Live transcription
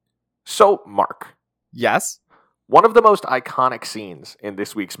So, Mark, Yes? one of the most iconic scenes in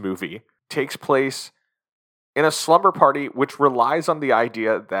this week's movie takes place in a slumber party which relies on the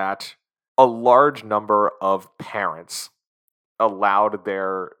idea that a large number of parents allowed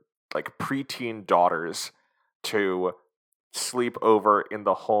their preteen daughters to sleep over in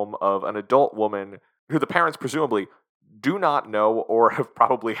the home of an adult woman who the parents presumably do not know or have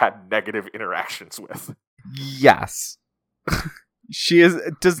probably had negative interactions with. Yes.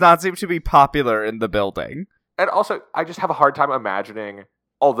 Does not seem to be popular in the building. And also, I just have a hard time imagining,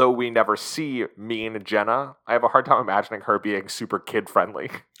 although we never see mean Jenna, I have a hard time imagining her being super kid-friendly.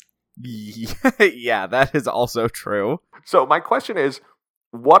 Yeah, that is also true. So my question is,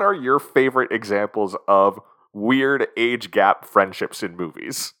 what are your favorite examples of weird age gap friendships in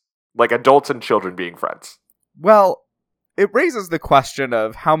movies? Like adults and children being friends. Well, it raises the question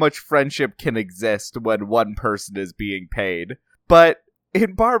of how much friendship can exist when one person is being paid. But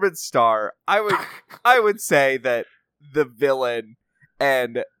in Barb and Star, I would say that the villain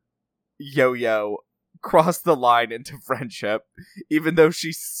and Yo-Yo crossed the line into friendship, even though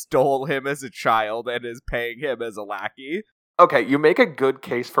she stole him as a child and is paying him as a lackey. Okay, you make a good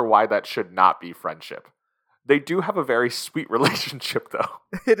case for why that should not be friendship. They do have a very sweet relationship,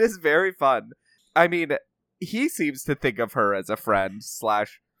 though. It is very fun. I mean, he seems to think of her as a friend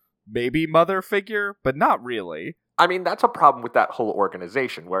 / maybe mother figure, but not really. I mean, that's a problem with that whole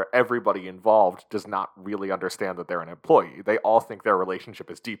organization, where everybody involved does not really understand that they're an employee. They all think their relationship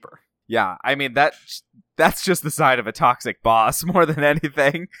is deeper. Yeah, I mean, that's just the side of a toxic boss more than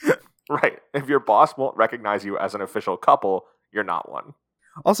anything. Right. If your boss won't recognize you as an official couple, you're not one.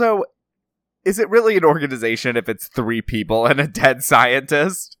 Also, is it really an organization if it's 3 people and a dead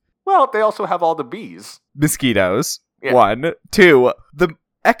scientist? Well, they also have all the bees. Mosquitoes. Yeah. 1. 2. The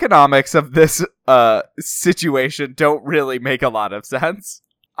economics of this situation don't really make a lot of sense.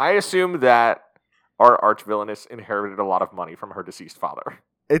 I assume that our arch-villainess inherited a lot of money from her deceased father.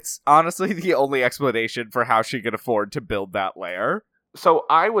 It's honestly the only explanation for how she could afford to build that lair. So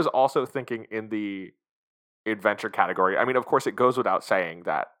I was also thinking in the adventure category. I mean, of course, it goes without saying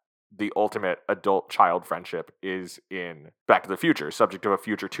that the ultimate adult-child friendship is in Back to the Future, subject to a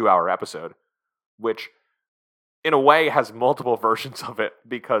future 2-hour episode, which in a way has multiple versions of it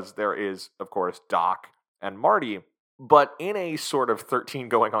because there is, of course, Doc and Marty, but in a sort of 13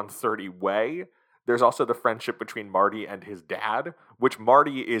 going on 30 way, there's also the friendship between Marty and his dad, which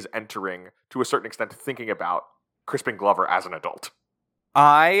Marty is entering, to a certain extent, thinking about Crispin Glover as an adult.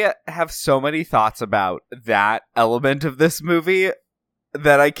 I have so many thoughts about that element of this movie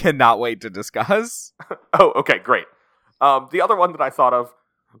that I cannot wait to discuss. Oh, okay, great. The other one that I thought of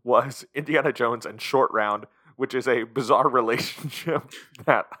was Indiana Jones and Short Round, which is a bizarre relationship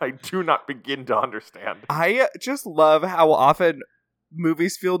that I do not begin to understand. I just love how often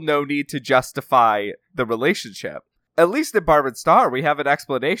movies feel no need to justify the relationship. At least in Barb and Star, we have an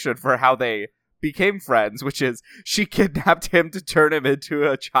explanation for how they became friends, which is she kidnapped him to turn him into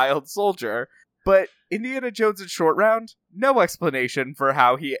a child soldier. But Indiana Jones and Short Round, no explanation for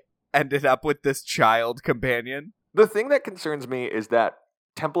how he ended up with this child companion. The thing that concerns me is that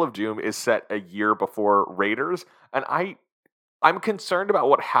Temple of Doom is set a year before Raiders, and I'm concerned about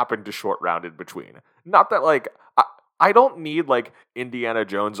what happened to Short Round in between. Not that, I don't need, Indiana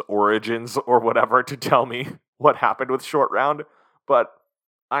Jones origins or whatever to tell me what happened with Short Round, but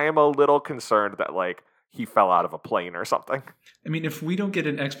I am a little concerned that, he fell out of a plane or something. I mean, if we don't get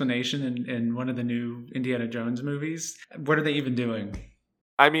an explanation in one of the new Indiana Jones movies, what are they even doing?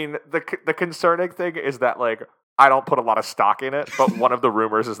 I mean, the concerning thing is that, I don't put a lot of stock in it, but one of the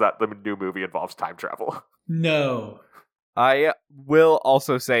rumors is that the new movie involves time travel. No. I will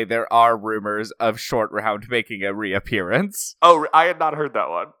also say there are rumors of Short Round making a reappearance. Oh, I had not heard that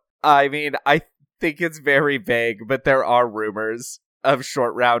one. I mean, I think it's very vague, but there are rumors of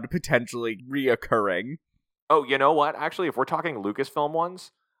Short Round potentially reoccurring. Oh, you know what? Actually, if we're talking Lucasfilm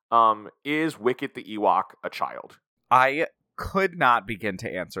ones, is Wicket the Ewok a child? I could not begin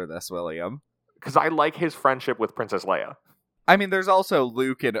to answer this, William. Because I like his friendship with Princess Leia. I mean, there's also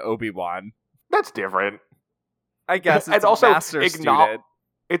Luke and Obi-Wan. That's different. I guess it's also master student.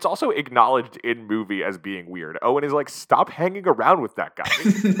 It's also acknowledged in movie as being weird. Owen is stop hanging around with that guy.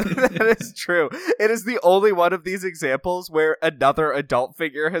 That is true. It is the only one of these examples where another adult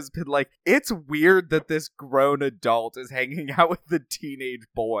figure has been it's weird that this grown adult is hanging out with the teenage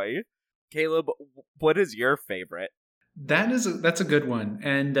boy. Caleb, what is your favorite? That's a good one.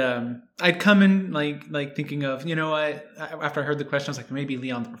 And I'd come in thinking of, after I heard the question, I was like, maybe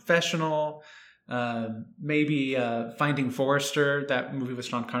Leon the Professional, maybe Finding Forrester, that movie with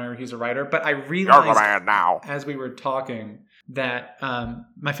Sean Connery, he's a writer. But I realized now, as we were talking that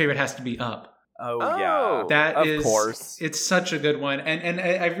my favorite has to be Up. Oh, Oh. yeah. That Of is, course. it's such a good one, and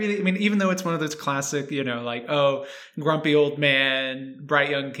I really, I mean, even though it's one of those classic, like, oh, grumpy old man, bright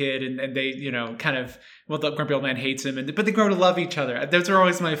young kid, and they, kind of, well, the grumpy old man hates him, but they grow to love each other. Those are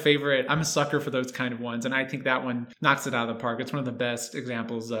always my favorite. I'm a sucker for those kind of ones, and I think that one knocks it out of the park. It's one of the best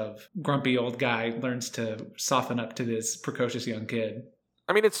examples of grumpy old guy learns to soften up to this precocious young kid.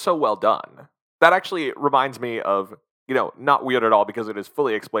 I mean, it's so well done. That actually reminds me of, not weird at all because it is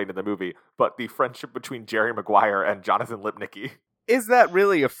fully explained in the movie, but the friendship between Jerry Maguire and Jonathan Lipnicki. Is that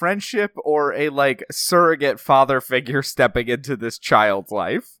really a friendship or a, surrogate father figure stepping into this child's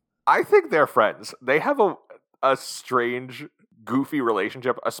life? I think they're friends. They have a strange, goofy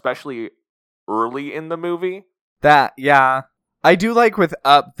relationship, especially early in the movie. Yeah. I do like with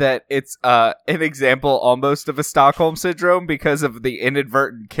Up that it's an example almost of a Stockholm Syndrome because of the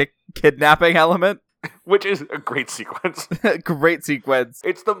inadvertent kidnapping element. Which is a great sequence. Great sequence.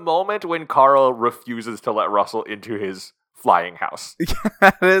 It's the moment when Carl refuses to let Russell into his flying house.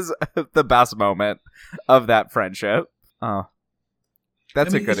 That is the best moment of that friendship. Oh,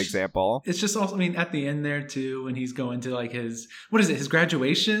 that's a good example. It's just also, at the end there too, when he's going to his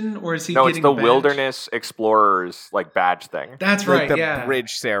graduation, or is he? No, getting it's the a badge? Wilderness Explorers badge thing. That's right. The yeah,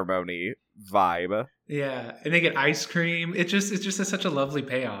 bridge ceremony vibe. Yeah, and they get ice cream. It just is such a lovely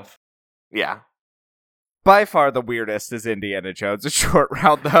payoff. Yeah. By far the weirdest is Indiana Jones, a short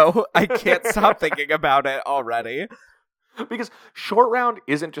round, though. I can't stop thinking about it already. Because Short Round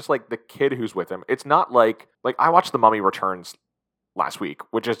isn't just the kid who's with him. It's not like I watched The Mummy Returns last week,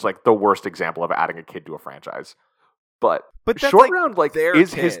 which is the worst example of adding a kid to a franchise. But that's Short Round their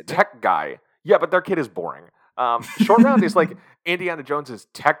is kid. his tech guy. Yeah, but their kid is boring. Short Round is Indiana Jones's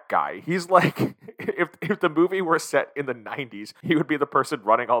tech guy. He's if the movie were set in the 90s, he would be the person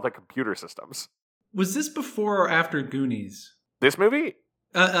running all the computer systems. Was this before or after Goonies? This movie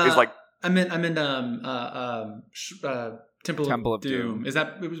is I'm in Temple of Doom. Was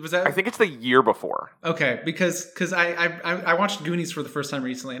that? I think it's the year before. Okay, because I watched Goonies for the first time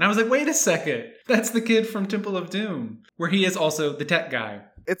recently, and I was like, wait a second, that's the kid from Temple of Doom, where he is also the tech guy.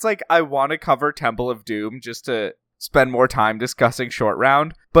 It's I want to cover Temple of Doom just to spend more time discussing Short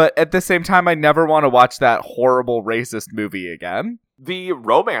Round, but at the same time, I never want to watch that horrible racist movie again. The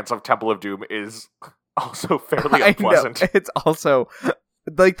romance of Temple of Doom is also fairly unpleasant. I know. It's also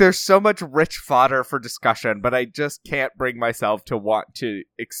there's so much rich fodder for discussion, but I just can't bring myself to want to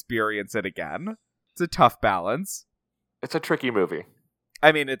experience it again. It's a tough balance. It's a tricky movie.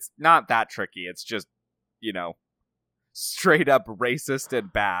 I mean, it's not that tricky. It's just, straight up racist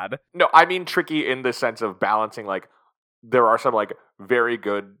and bad. No, I mean tricky in the sense of balancing, there are some, very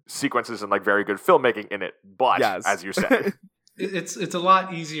good sequences and, very good filmmaking in it. But, yes. As you said... It's a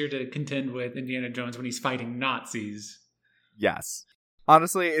lot easier to contend with Indiana Jones when he's fighting Nazis. Yes.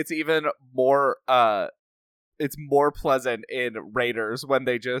 Honestly, it's even more it's more pleasant in Raiders when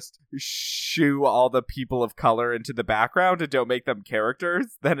they just shoo all the people of color into the background and don't make them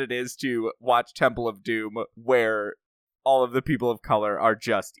characters than it is to watch Temple of Doom where all of the people of color are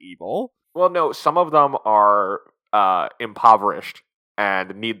just evil. Well, no, some of them are impoverished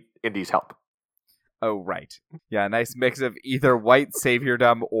and need Indy's help. Oh, right. Yeah, a nice mix of either white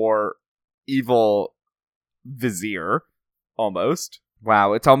saviordom or evil vizier, almost.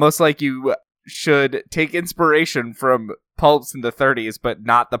 Wow, it's almost like you should take inspiration from pulps in the 30s, but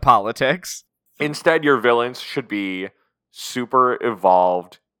not the politics. Instead, your villains should be super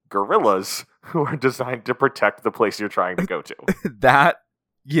evolved gorillas who are designed to protect the place you're trying to go to. That,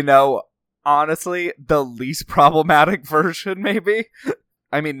 honestly, the least problematic version, maybe?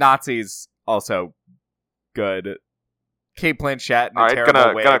 I mean, Nazis also good. Kate Blanchett in a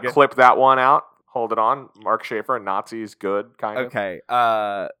terrible wig. Gonna clip that one out. Hold it on. Mark Schaefer, Nazis good, kind of. Okay.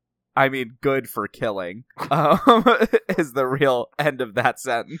 I mean, good for killing is the real end of that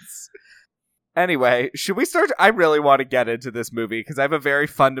sentence. Anyway, should we start? I really want to get into this movie because I have a very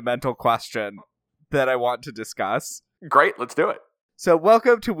fundamental question that I want to discuss. Great, let's do it. So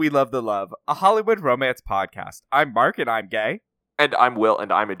welcome to We Love the Love, a Hollywood romance podcast. I'm Mark and I'm gay. And I'm Will,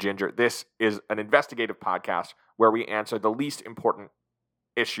 and I'm a ginger. This is an investigative podcast where we answer the least important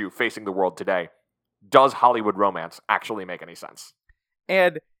issue facing the world today. Does Hollywood romance actually make any sense?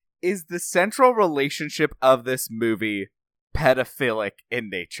 And is the central relationship of this movie pedophilic in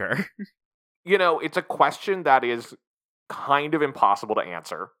nature? It's a question that is kind of impossible to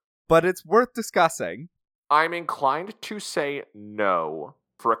answer. But it's worth discussing. I'm inclined to say no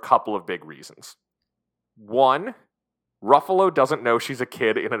for a couple of big reasons. One, Ruffalo doesn't know she's a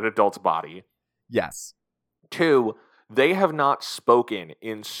kid in an adult's body. Yes. Two, they have not spoken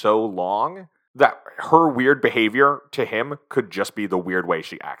in so long that her weird behavior to him could just be the weird way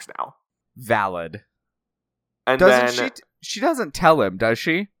she acts now. Valid. And Doesn't then she doesn't tell him, does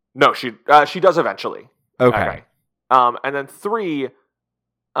she? no, she does eventually. Okay. And then 3, they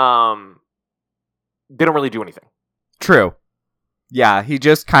don't really do anything. True. Yeah, he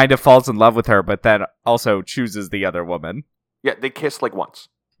just kind of falls in love with her, but then also chooses the other woman. Yeah, they kiss like once.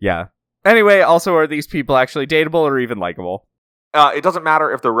 Yeah. Anyway, also, are these people actually dateable or even likable? It doesn't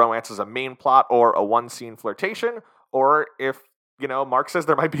matter if the romance is a main plot or a one-scene flirtation, or if, Mark says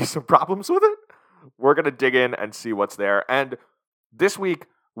there might be some problems with it. We're going to dig in and see what's there. And this week,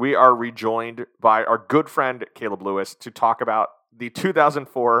 we are rejoined by our good friend, Caleb Lewis, to talk about the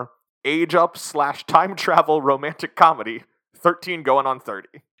 2004 age-up/time travel romantic comedy, 13 Going on 30.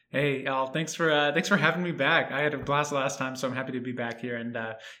 Hey, Al, thanks for having me back. I had a blast last time, so I'm happy to be back here. And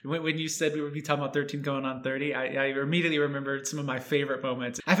when you said we would be talking about 13 Going on 30, I immediately remembered some of my favorite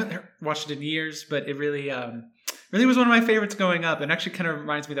moments. I haven't watched it in years, but it really was one of my favorites growing up, and actually kind of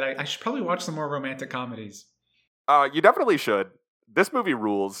reminds me that I should probably watch some more romantic comedies. You definitely should. This movie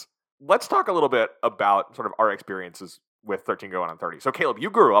rules. Let's talk a little bit about sort of our experiences with 13 Going on 30. So, Caleb, you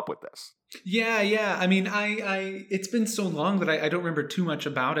grew up with this. Yeah. I mean, I it's been so long that I don't remember too much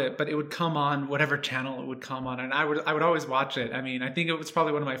about it, but it would come on whatever channel it would come on, and I would always watch it. I mean, I think it was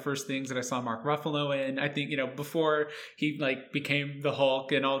probably one of my first things that I saw Mark Ruffalo in. I think, before he became the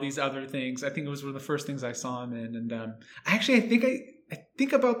Hulk and all these other things, I think it was one of the first things I saw him in. And I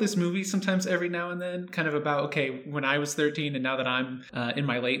think about this movie sometimes every now and then, kind of about, okay, when I was 13 and now that I'm in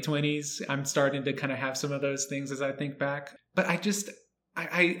my late 20s, I'm starting to kind of have some of those things as I think back. But I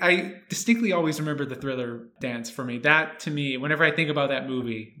distinctly always remember the Thriller dance for me. That, to me, whenever I think about that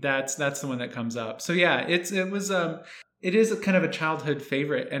movie, that's the one that comes up. So yeah, it is a kind of a childhood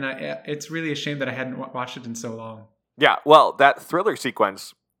favorite, and it's really a shame that I hadn't watched it in so long. Yeah, well, that Thriller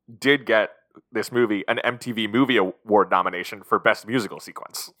sequence did get this movie an MTV Movie Award nomination for Best Musical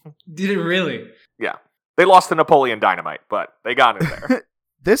Sequence. Did it really? Yeah. They lost to Napoleon Dynamite, but they got in there.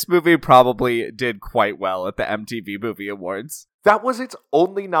 This movie probably did quite well at the MTV Movie Awards. That was its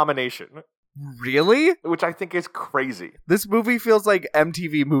only nomination. Really? Which I think is crazy. This movie feels like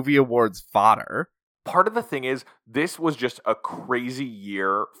MTV Movie Awards fodder. Part of the thing is, this was just a crazy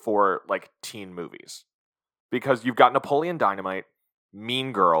year for, teen movies. Because you've got Napoleon Dynamite,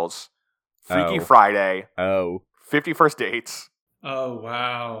 Mean Girls, Freaky Friday, 50 First Dates. Oh,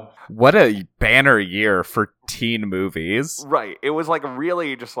 wow. What a banner year for teen movies. Right. It was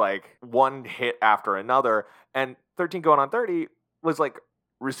really just one hit after another. And 13 Going on 30 was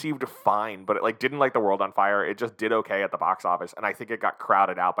received fine, but it didn't light the world on fire. It just did okay at the box office. And I think it got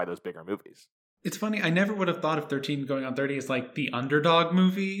crowded out by those bigger movies. It's funny. I never would have thought of 13 Going on 30 as the underdog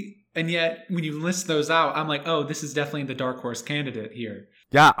movie. And yet when you list those out, I'm like, oh, this is definitely the dark horse candidate here.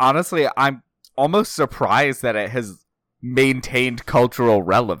 Yeah, honestly, I'm almost surprised that it has maintained cultural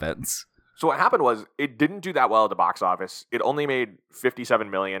relevance. So what happened was it didn't do that well at the box office. It only made $57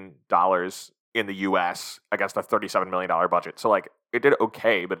 million in the US against a $37 million budget. So it did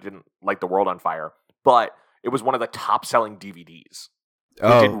okay, but it didn't light the world on fire. But it was one of the top selling DVDs.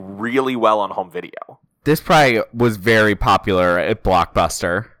 It did really well on home video. This probably was very popular at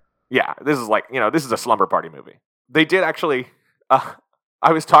Blockbuster. Yeah, this is this is a slumber party movie. They did actually,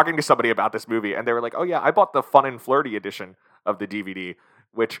 I was talking to somebody about this movie, and they were like, oh yeah, I bought the Fun and Flirty edition of the DVD,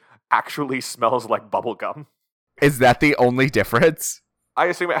 which actually smells like bubblegum. Is that the only difference? I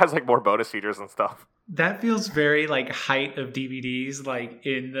assume it has more bonus features and stuff. That feels very height of DVDs,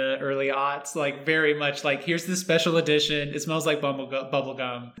 in the early aughts, very much here's the special edition. It smells like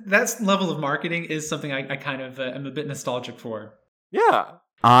bubblegum. That level of marketing is something I kind of am a bit nostalgic for. Yeah.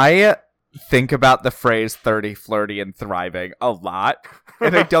 I think about the phrase 30, flirty, and thriving a lot.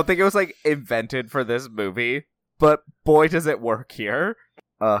 And I don't think it was invented for this movie, but boy does it work here.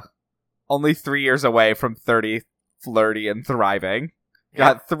 Only 3 years away from 30, flirty, and thriving.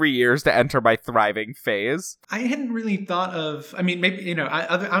 Got 3 years to enter my thriving phase. I hadn't really thought of, I mean, maybe,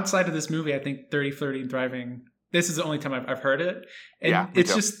 outside of this movie, I think 30, flirty, and thriving, this is the only time I've heard it. And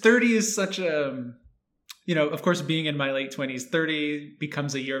it's just 30 is such a, of course, being in my late 20s, 30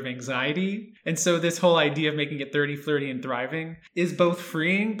 becomes a year of anxiety. And so this whole idea of making it 30, flirty, and thriving is both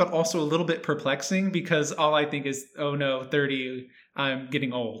freeing, but also a little bit perplexing because all I think is, oh no, 30, I'm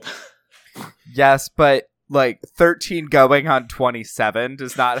getting old. Yes, but 13 going on 27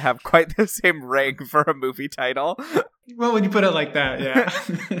 does not have quite the same ring for a movie title. Well, when you put it like that,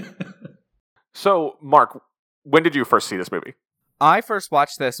 yeah. So, Mark, when did you first see this movie? I first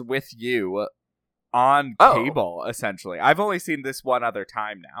watched this with you on cable, essentially. I've only seen this one other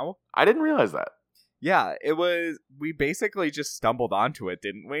time now. I didn't realize that. Yeah, we basically just stumbled onto it,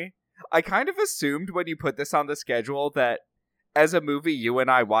 didn't we? I kind of assumed when you put this on the schedule that as a movie you and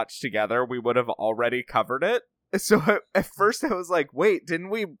I watched together, we would have already covered it. So at first I was like, wait, didn't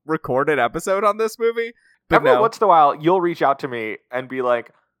we record an episode on this movie? But Every no. once in a while, you'll reach out to me and be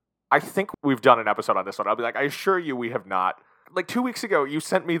like, I think we've done an episode on this one. I'll be like, I assure you we have not. Like 2 weeks ago, you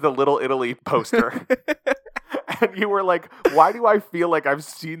sent me the Little Italy poster. And you were like, why do I feel like I've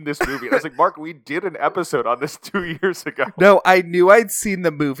seen this movie? And I was like, Mark, we did an episode on this 2 years ago. No, I knew I'd seen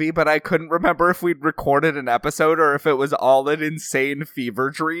the movie, but I couldn't remember if we'd recorded an episode or if it was all an insane fever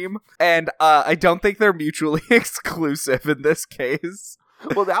dream. And I don't think they're mutually exclusive in this case.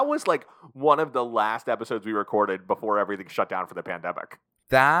 Well, that was like one of the last episodes we recorded before everything shut down for the pandemic.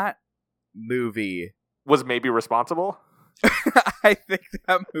 That movie Was maybe responsible? I think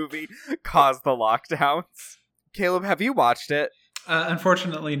that movie caused the lockdowns. Caleb, have you watched it?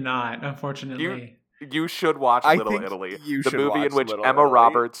 Unfortunately not. Unfortunately. You should watch I Little think Italy. you The should movie watch in which Little Emma Italy.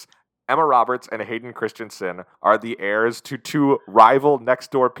 Roberts and Hayden Christensen are the heirs to two rival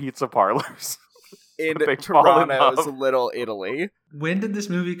next-door pizza parlors. In They fall in Toronto's love. Little Italy. When did this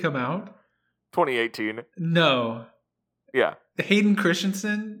movie come out? 2018. No. Yeah. Hayden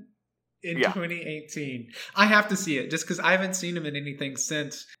Christensen in Yeah. 2018. I have to see it just because I haven't seen him in anything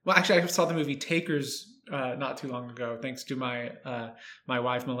since. Well, actually, I saw the movie Takers not too long ago, thanks to my my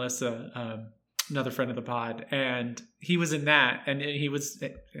wife Melissa, another friend of the pod, and he was in that, and he was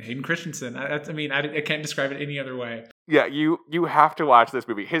Hayden Christensen. I can't describe it any other way. Yeah, you have to watch this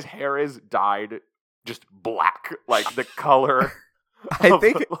movie. His hair is dyed just black, like the color I of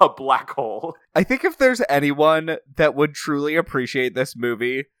think a black hole. I think if there's anyone that would truly appreciate this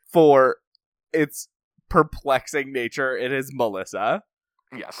movie for its perplexing nature, it is Melissa.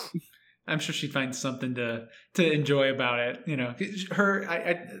 Yes. I'm sure she'd find something to enjoy about it. You know,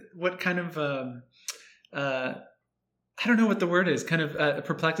 what kind of I don't know what the word is. Kind of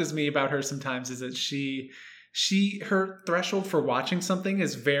perplexes me about her sometimes is that her threshold for watching something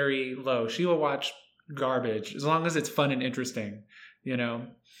is very low. She will watch garbage as long as it's fun and interesting. You know.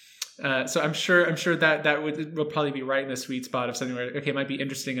 So I'm sure that will probably be right in the sweet spot of something where it might be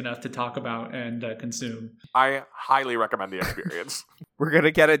interesting enough to talk about and consume. I highly recommend the experience. We're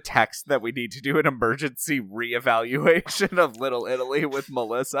gonna get a text that we need to do an emergency reevaluation of Little Italy with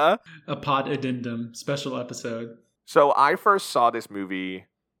Melissa. A pod addendum special episode. So I first saw this movie,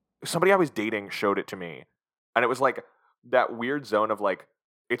 somebody I was dating showed it to me, and it was like that weird zone of like,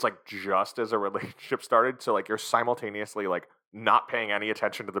 it's like just as a relationship started, so like you're simultaneously like not paying any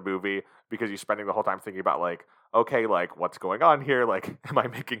attention to the movie because you're spending the whole time thinking about like, okay, like what's going on here? Like, am I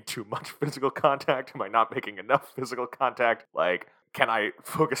making too much physical contact? Am I not making enough physical contact? Like, can I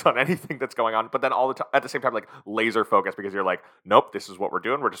focus on anything that's going on? But then all the time, at the same time, like laser focus because you're like, nope, this is what we're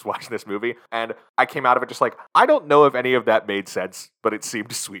doing. We're just watching this movie. And I came out of it just like, I don't know if any of that made sense, but it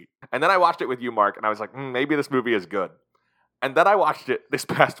seemed sweet. And then I watched it with you, Mark, and I was like, maybe this movie is good. And then I watched it this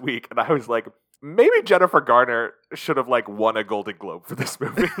past week, and I was like, maybe Jennifer Garner should have like won a Golden Globe for this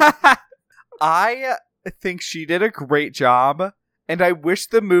movie. I think she did a great job, and I wish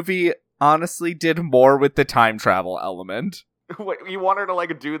the movie honestly did more with the time travel element. Wait, you want her to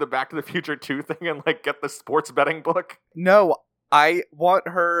like do the Back to the Future 2 thing and like get the sports betting book? No, I want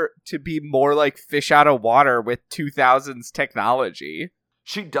her to be more like Fish Out of Water with 2000s technology.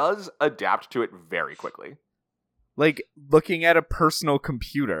 She does adapt to it very quickly. Like, looking at a personal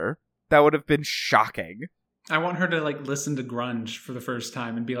computer, that would have been shocking. I want her to like listen to grunge for the first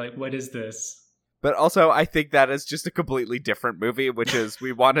time and be like, what is this? But also, I think that is just a completely different movie, which is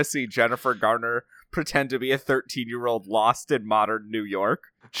we want to see Jennifer Garner pretend to be a 13-year-old lost in modern New York.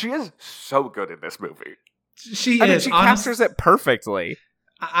 She is so good in this movie. She I mean, is. she captures it perfectly.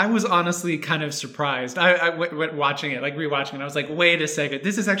 I was honestly kind of surprised. I went watching it, like rewatching it. I was like, wait a second,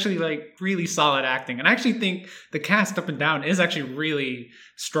 this is actually like really solid acting. And I actually think the cast up and down is actually really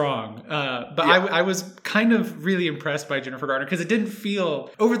strong. But Yeah. I was kind of really impressed by Jennifer Garner because it didn't feel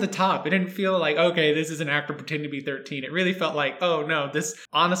over the top. It didn't feel like, okay, this is an actor pretending to be 13. It really felt like, oh no, this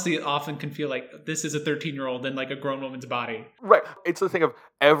honestly often can feel like this is a 13-year-old in like a grown woman's body. Right. It's the thing of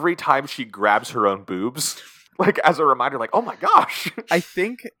every time she grabs her own boobs, like as a reminder, like, oh my gosh. I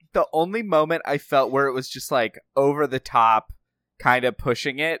think the only moment I felt where it was just like over the top, kind of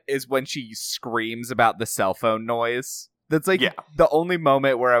pushing it, is when she screams about the cell phone noise. That's like the only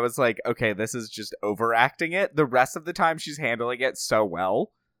moment where I was like, okay, this is just overacting it. The rest of the time she's handling it so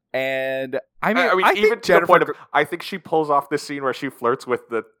well. And I mean I even think to the point of, I think she pulls off this scene where she flirts with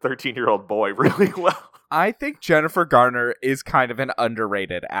the 13-year-old boy really well. I think Jennifer Garner is kind of an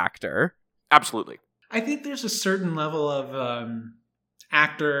underrated actor. Absolutely. I think there's a certain level of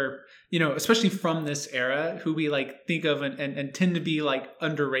actor, especially from this era, who we like think of and tend to be like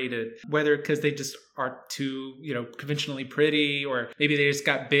underrated, whether because they just are too, conventionally pretty, or maybe they just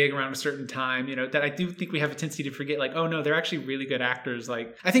got big around a certain time, that I do think we have a tendency to forget, like, oh no, they're actually really good actors.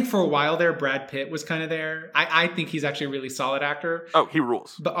 Like, I think for a while there, Brad Pitt was kind of there. I think he's actually a really solid actor. Oh, he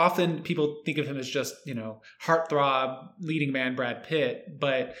rules. But often people think of him as just, heartthrob leading man Brad Pitt.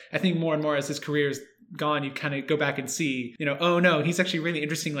 But I think more and more as his career's gone, you kind of go back and see, oh no, he's actually a really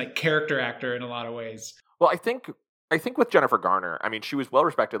interesting like character actor in a lot of ways. Well, I think with Jennifer Garner, I mean, she was well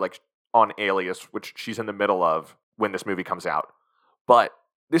respected like on Alias, which she's in the middle of when this movie comes out. But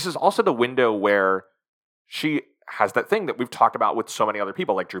this is also the window where she has that thing that we've talked about with so many other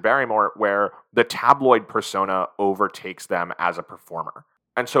people, like Drew Barrymore, where the tabloid persona overtakes them as a performer.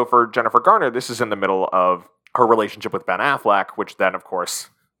 And so for Jennifer Garner, this is in the middle of her relationship with Ben Affleck, which then, of course,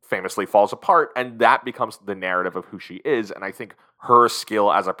 famously falls apart, and that becomes the narrative of who she is. And I think her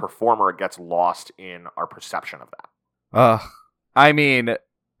skill as a performer gets lost in our perception of that. I mean,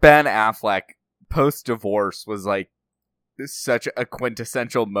 Ben Affleck post-divorce was like such a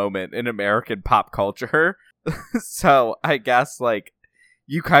quintessential moment in American pop culture. So I guess like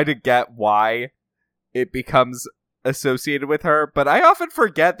you kind of get why it becomes associated with her, but I often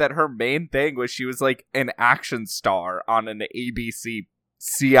forget that her main thing was she was like an action star on an ABC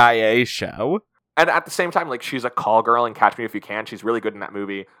CIA show. And at the same time, like, she's a call girl in Catch Me If You Can. She's really good in that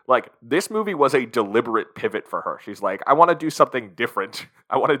movie. Like, this movie was a deliberate pivot for her. She's like, I want to do something different.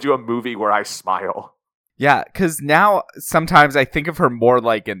 I want to do a movie where I smile. Yeah, because now sometimes I think of her more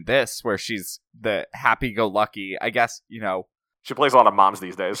like in this, where she's the happy-go-lucky, I guess, She plays a lot of moms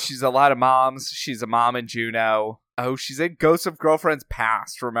these days. She's a lot of moms. She's a mom in Juno. Oh, she's in Ghosts of Girlfriends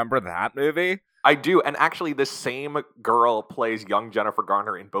Past. Remember that movie? I do, and actually the same girl plays young Jennifer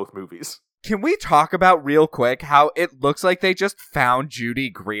Garner in both movies. Can we talk about real quick how it looks like they just found Judy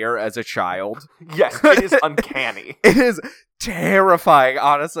Greer as a child? Yes, it is uncanny. It is terrifying,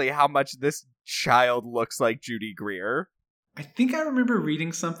 honestly, how much this child looks like Judy Greer. I think I remember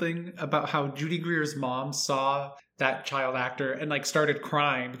reading something about how Judy Greer's mom saw that child actor and like started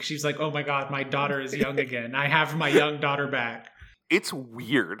crying because she's like, oh my God, my daughter is young again. I have my young daughter back. It's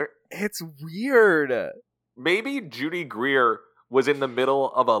weird. It's weird. Maybe Judy Greer was in the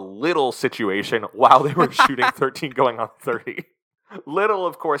middle of a Little situation while they were shooting 13 going on 30. Little,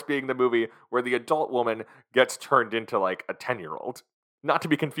 of course, being the movie where the adult woman gets turned into like a 10-year-old. Not to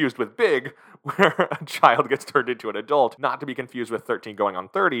be confused with Big, where a child gets turned into an adult. Not to be confused with 13 going on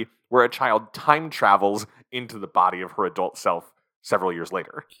 30, where a child time travels into the body of her adult self several years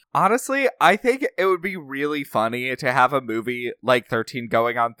later. Honestly, I think it would be really funny to have a movie like 13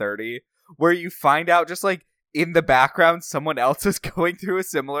 going on 30, where you find out just like in the background someone else is going through a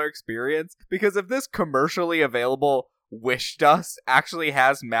similar experience. Because if this commercially available wish dust actually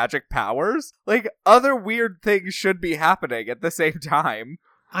has magic powers, like other weird things should be happening at the same time.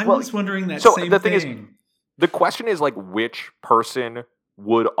 I was wondering that same the thing. thing. The question is like which person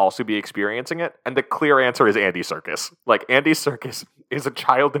would also be experiencing it, and the clear answer is Andy Serkis. Like, Andy Serkis is a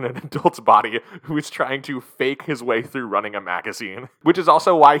child in an adult's body who is trying to fake his way through running a magazine, which is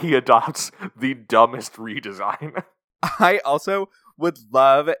also why he adopts the dumbest redesign. I also would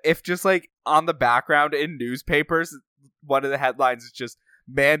love if just like on the background in newspapers, one of the headlines is just,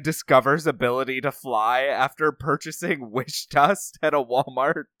 man discovers ability to fly after purchasing wish dust at a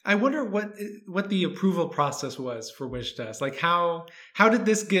Walmart. I wonder what the approval process was for wish dust. Like how did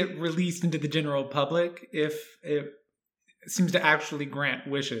this get released into the general public if it seems to actually grant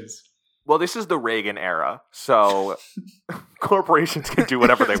wishes? Well, this is the Reagan era, so corporations can do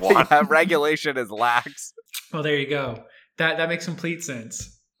whatever they want. Yeah, regulation is lax. Well, there you go. That makes complete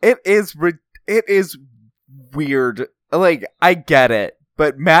sense. It is weird. Like, I get it.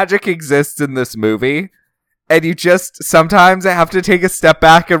 But magic exists in this movie, and you just sometimes have to take a step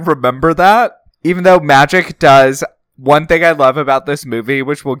back and remember that. Even though magic does, one thing I love about this movie,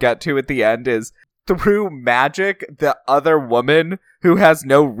 which we'll get to at the end, is through magic, the other woman who has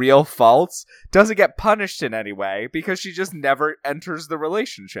no real faults doesn't get punished in any way because she just never enters the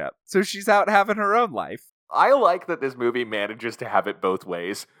relationship. So she's out having her own life. I like that this movie manages to have it both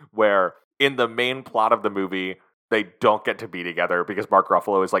ways, where in the main plot of the movie, they don't get to be together because Mark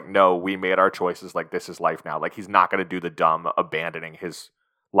Ruffalo is like, no, we made our choices. Like, this is life now. Like, he's not going to do the dumb abandoning his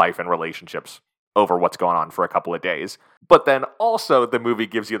life and relationships over what's going on for a couple of days. But then also the movie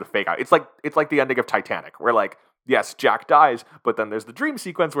gives you the fake out. It's like the ending of Titanic, where like, yes, Jack dies, but then there's the dream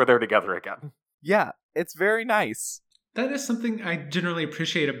sequence where they're together again. Yeah, it's very nice. That is something I generally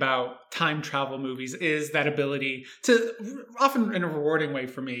appreciate about time travel movies, is that ability to, often in a rewarding way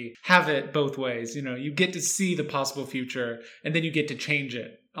for me, have it both ways. You know, you get to see the possible future and then you get to change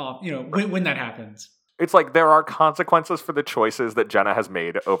it, when that happens. It's like there are consequences for the choices that Jenna has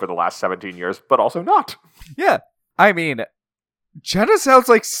made over the last 17 years, but also not. Yeah. I mean, Jenna sounds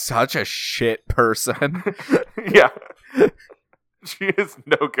like such a shit person. Yeah. She is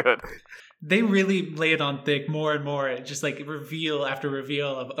no good. They really lay it on thick more and more, just like reveal after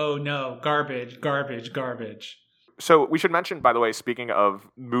reveal of, oh no, garbage, garbage, garbage. So we should mention, by the way, speaking of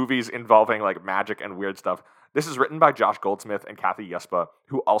movies involving like magic and weird stuff, this is written by Josh Goldsmith and Kathy Yespa,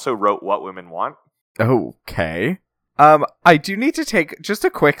 who also wrote What Women Want. Okay. I do need to take just a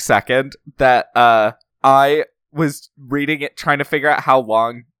quick second that I was reading it, trying to figure out how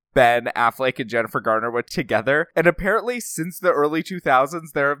long Ben Affleck and Jennifer Garner were together, and apparently since the early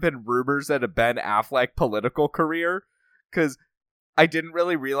 2000s there have been rumors at a Ben Affleck political career, because I didn't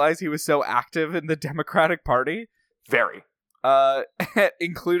really realize he was so active in the Democratic Party. Very.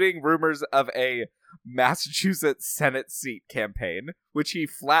 Including rumors of a Massachusetts Senate seat campaign, which he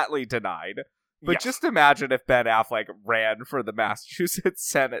flatly denied. But Yes. just imagine if Ben Affleck ran for the Massachusetts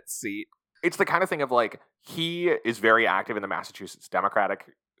Senate seat. It's the kind of thing of like, he is very active in the Massachusetts Democratic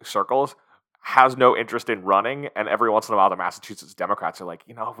circles, has no interest in running, and every once in a while the Massachusetts Democrats are like,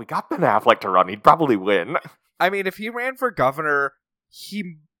 if we got Ben Affleck to run, he'd probably win. I mean, if he ran for governor,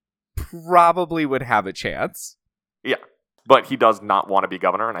 he probably would have a chance. Yeah. But he does not want to be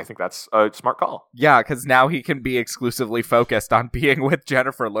governor, and I think that's a smart call. Yeah, because now he can be exclusively focused on being with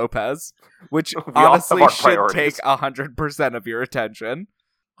Jennifer Lopez, which We all have honestly our should priorities. take 100% of your attention.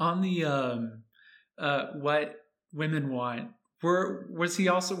 On the What Women Want, were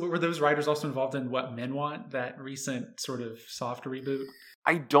those writers also involved in What Men Want, that recent sort of soft reboot?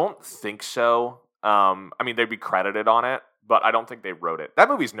 I don't think so. I mean, they'd be credited on it, but I don't think they wrote it. That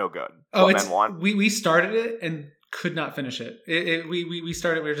movie's no good. Oh, What it's Men Want. we started it and could not finish it. We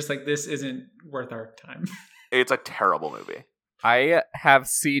started. We were just like, this isn't worth our time. It's a terrible movie. I have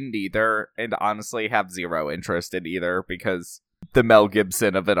seen neither, and honestly have zero interest in either, because the Mel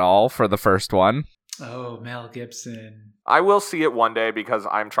Gibson of it all for the first one. Oh, Mel Gibson. I will see it one day because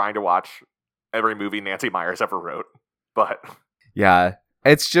I'm trying to watch every movie Nancy Meyers ever wrote. But, Yeah,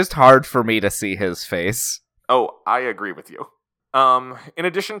 it's just hard for me to see his face. oh, I agree with you. In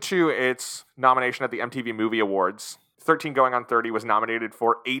addition to its nomination at the MTV Movie Awards, 13 Going on 30 was nominated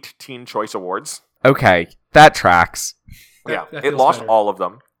for 8 Teen Choice Awards. Okay, that tracks. Yeah, That it feels lost better. all of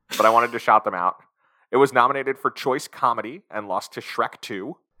them, but I wanted to shout them out. It was nominated for Choice Comedy and lost to Shrek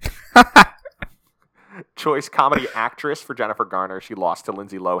 2. Choice Comedy Actress for Jennifer Garner. She lost to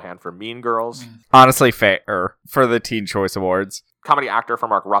Lindsay Lohan for Mean Girls. Honestly, fair for the Teen Choice Awards. Comedy Actor for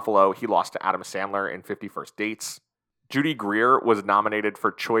Mark Ruffalo. He lost to Adam Sandler in 50 First Dates. Judy Greer was nominated for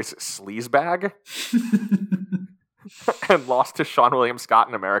Choice Sleazebag and lost to Sean William Scott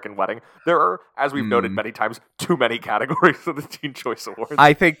in American Wedding. There are, as we've noted many times, too many categories of the Teen Choice Awards.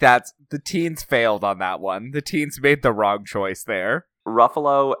 I think that's the teens failed on that one. The teens made the wrong choice there.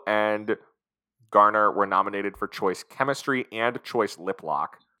 Ruffalo and Garner were nominated for Choice Chemistry and Choice Lip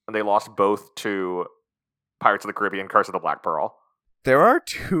Lock, and they lost both to Pirates of the Caribbean, Curse of the Black Pearl. There are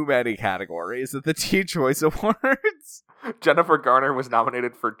too many categories at the Teen Choice Awards. Jennifer Garner was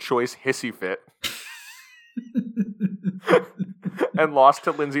nominated for Choice Hissy Fit and lost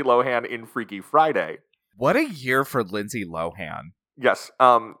to Lindsay Lohan in Freaky Friday. What a year for Lindsay Lohan. Yes,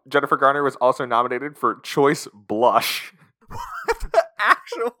 Jennifer Garner was also nominated for Choice Blush. The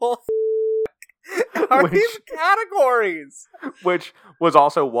actual are Which- these categories? Which was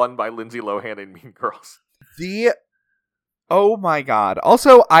also won by Lindsay Lohan in Mean Girls. Oh my god.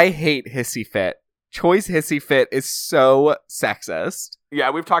 Also, I hate Hissy Fit. Choice Hissy Fit is so sexist. Yeah,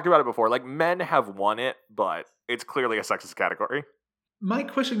 we've talked about it before. Like, men have won it, but it's clearly a sexist category. My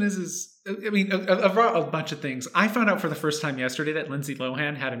question is, I mean, I've brought a bunch of things. I found out for the first time yesterday that Lindsay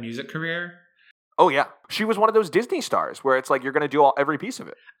Lohan had a music career. Oh, yeah. She was one of those Disney stars where it's like you're going to do every piece of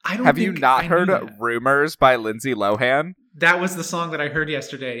it. I don't Have you think not I heard knew that. Rumors by Lindsay Lohan? That was the song that I heard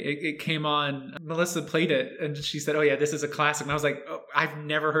yesterday. It came on. Melissa played it, and she said, "Oh yeah, this is a classic." And I was like, "Oh, I've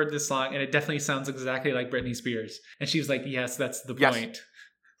never heard this song, and it definitely sounds exactly like Britney Spears." And she was like, "Yes, that's the Yes. point."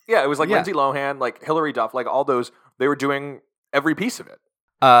 Yeah, it was like Yeah. Lindsay Lohan, like Hilary Duff, like all those. They were doing every piece of it.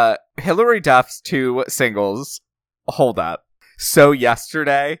 Hillary Duff's 2 singles. Hold up. So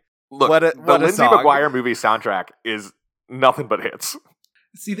Yesterday. Look, What a the Lindsay song. McGuire movie soundtrack is nothing but hits.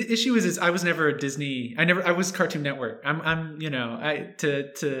 See, the issue is I was never a Disney. I was Cartoon Network. I'm I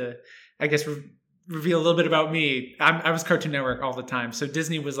guess reveal a little bit about me. I was Cartoon Network all the time, so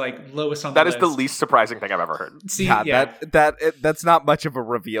Disney was like lowest on the That list. is the least surprising thing I've ever heard. See, that's not much of a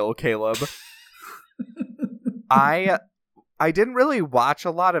reveal, Caleb. I didn't really watch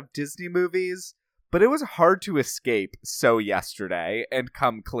a lot of Disney movies, but it was hard to escape So Yesterday and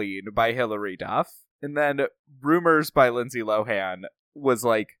Come Clean by Hilary Duff. And then Rumors by Lindsay Lohan was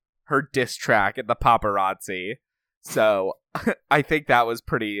like her diss track at the paparazzi. So I think that was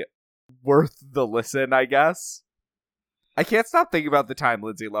pretty worth the listen, I guess. I can't stop thinking about the time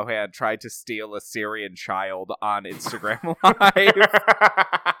Lindsay Lohan tried to steal a Syrian child on Instagram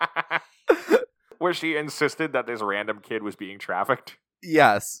Live. Where she insisted that this random kid was being trafficked.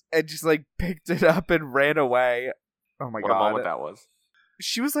 Yes, and just like picked it up and ran away. Oh my god. What a moment that was.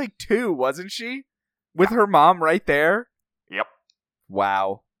 She was like 2, wasn't she? With her mom right there? Yep.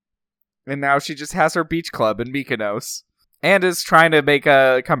 Wow. And now she just has her beach club in Mykonos. And is trying to make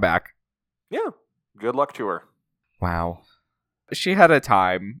a comeback. Yeah. Good luck to her. Wow. She had a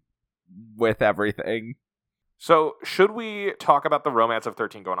time with everything. So, should we talk about the romance of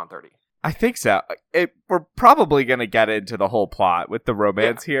 13 going on 30? I think so. We're probably going to get into the whole plot with the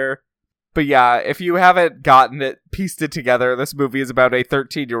romance here. But yeah, if you haven't pieced it together, this movie is about a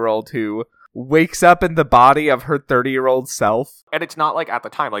 13-year-old who wakes up in the body of her 30-year-old self. And it's not like at the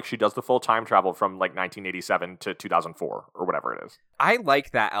time, like she does the full time travel from like 1987 to 2004 or whatever it is. I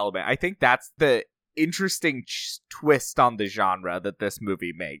like that element. I think that's the interesting twist on the genre that this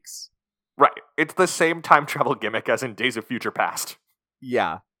movie makes. Right. It's the same time travel gimmick as in Days of Future Past.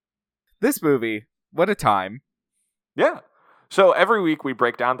 Yeah. This movie, what a time. Yeah. So every week we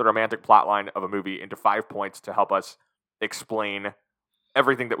break down the romantic plotline of a movie into 5 points to help us explain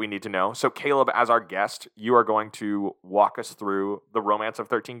everything that we need to know. So Caleb, as our guest, you are going to walk us through the romance of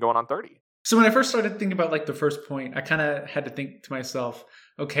 13 going on 30. So when I first started thinking about like the first point, I kind of had to think to myself,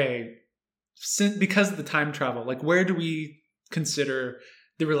 okay, because of the time travel, like where do we consider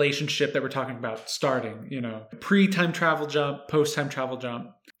the relationship that we're talking about starting, pre-time travel jump, post-time travel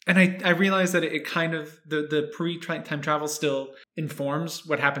jump. And I realized that it kind of, the pre-time travel still informs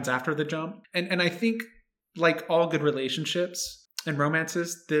what happens after the jump. And I think like all good relationships and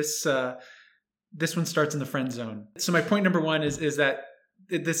romances, this one starts in the friend zone. So my point number 1 is that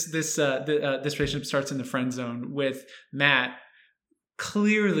this relationship starts in the friend zone with Matt.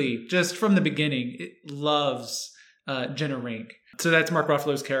 Clearly, just from the beginning, it loves Jenna Rink. So that's Mark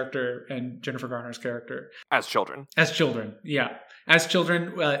Ruffalo's character and Jennifer Garner's character. As children, yeah. As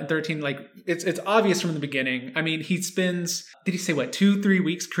children, 13, like, it's obvious from the beginning. I mean, he spends, did he say, 2-3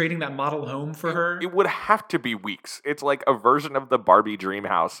 weeks creating that model home for her? It would have to be weeks. It's like a version of the Barbie dream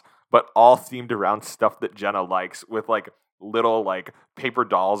house, but all themed around stuff that Jenna likes, with, like, little, like, paper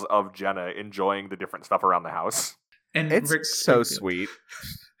dolls of Jenna enjoying the different stuff around the house. And it's Rick so Springfield.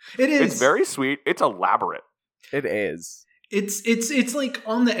 Sweet. It is. It's very sweet. It's elaborate. It is. It's like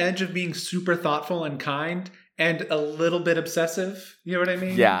on the edge of being super thoughtful and kind and a little bit obsessive. You know what I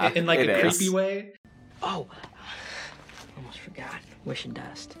mean? Yeah, in like a is. creepy way. Oh, almost forgot. Wishing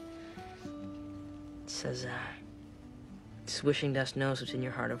dust. It says, this wishing dust knows what's in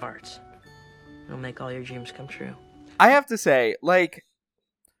your heart of hearts. It'll make all your dreams come true. I have to say, like,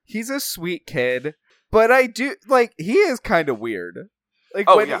 he's a sweet kid, but he is kind of weird. Like,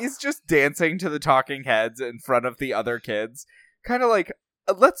 he's just dancing to the Talking Heads in front of the other kids. Kind of like,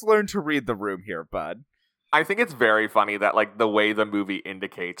 let's learn to read the room here, bud. I think it's very funny that, like, the way the movie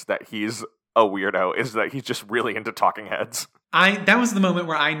indicates that he's a weirdo is that he's just really into Talking Heads. That was the moment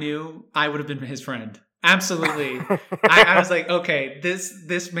where I knew I would have been his friend. Absolutely. I was like, okay,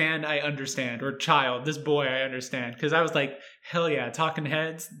 this man I understand, or child, this boy I understand, because I was like, hell yeah, Talking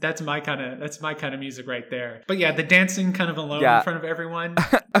Heads, that's my kind of music right there. But yeah, the dancing kind of alone in front of everyone.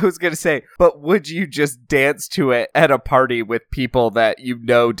 I was gonna say, but would you just dance to it at a party with people that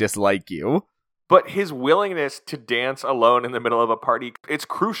dislike you? But his willingness to dance alone in the middle of a party, it's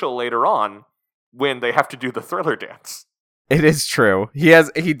crucial later on when they have to do the Thriller dance. It is true.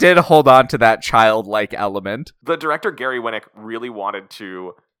 He did hold on to that childlike element. The director, Gary Winnick, really wanted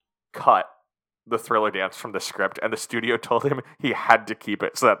to cut the Thriller dance from the script, and the studio told him he had to keep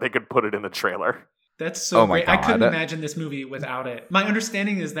it so that they could put it in the trailer. That's so great. God. I couldn't imagine this movie without it. My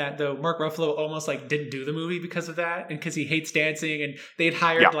understanding is that, though, Mark Ruffalo almost like didn't do the movie because of that, and because he hates dancing, and they'd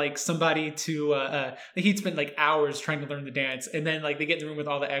hired like somebody to he'd spent like hours trying to learn the dance, and then like they get in the room with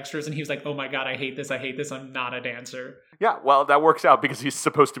all the extras, and he was like, oh my god, I hate this, I'm not a dancer. Yeah, well, that works out because he's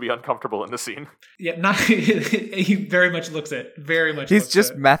supposed to be uncomfortable in the scene. Yeah, he very much looks it. Very much. He's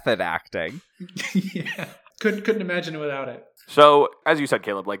just method acting. Yeah, couldn't imagine it without it. So, as you said,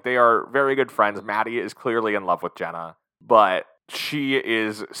 Caleb, like, they are very good friends. Maddie is clearly in love with Jenna, but she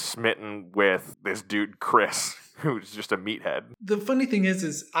is smitten with this dude, Chris, who's just a meathead. The funny thing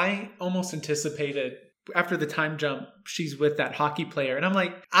is I almost anticipated after the time jump, she's with that hockey player. And I'm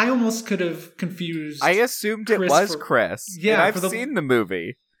like, I almost could have confused. I assumed it was Chris. Yeah. And I've seen the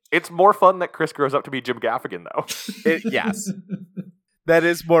movie. It's more fun that Chris grows up to be Jim Gaffigan, though. Yes. That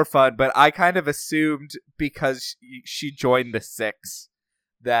is more fun, but I kind of assumed because she joined the Six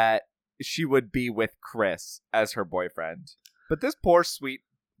that she would be with Chris as her boyfriend. But this poor sweet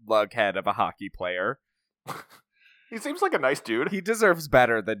lughead of a hockey player. He seems like a nice dude. He deserves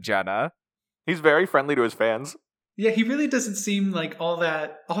better than Jenna. He's very friendly to his fans. Yeah, he really doesn't seem like all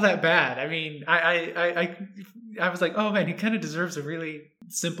that bad. I mean, I was like, oh man, he kind of deserves a really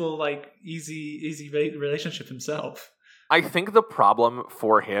simple, like easy relationship himself. I think the problem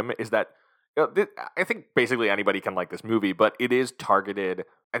for him is that I think basically anybody can like this movie, but it is targeted,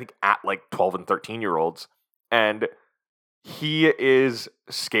 I think, at like 12 and 13-year-olds. And he is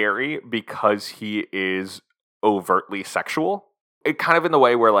scary because he is overtly sexual. It kind of in the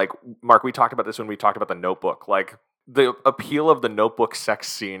way where, like, Mark, we talked about this when we talked about The Notebook. Like, the appeal of the Notebook sex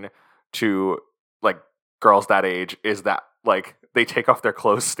scene to, like, girls that age is that, like, they take off their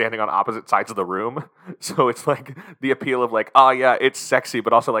clothes standing on opposite sides of the room. So it's, like, the appeal of, like, oh, yeah, it's sexy,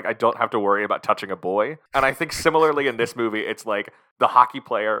 but also, like, I don't have to worry about touching a boy. And I think similarly in this movie, it's, like, the hockey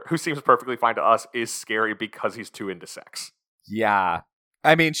player, who seems perfectly fine to us, is scary because he's too into sex. Yeah.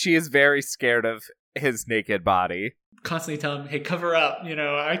 I mean, she is very scared of his naked body. Constantly tell him, hey, cover up,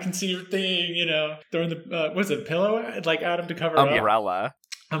 I can see your thing, throwing the, what is it, pillow? Like, at him to cover up?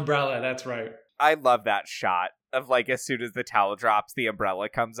 Umbrella, that's right. I love that shot of, like, as soon as the towel drops, the umbrella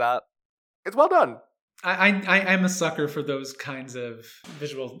comes up. It's well done. I'm a sucker for those kinds of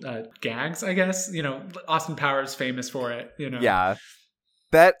visual gags, I guess. Austin Powers famous for it, Yeah.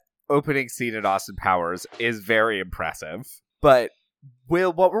 That opening scene in Austin Powers is very impressive. But,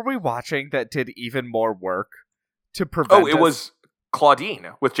 Will, what were we watching that did even more work to prevent it was Claudine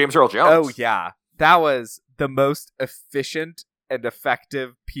with James Earl Jones. Oh, yeah. That was the most efficient and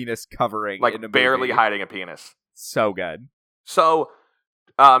effective penis covering in a movie. Like, barely hiding a penis. So good. So,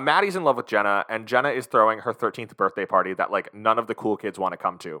 Maddie's in love with Jenna, and Jenna is throwing her 13th birthday party that, like, none of the cool kids want to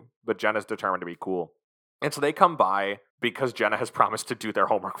come to. But Jenna's determined to be cool. And so they come by because Jenna has promised to do their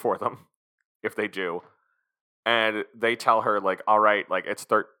homework for them, if they do. And they tell her, like, all right, like,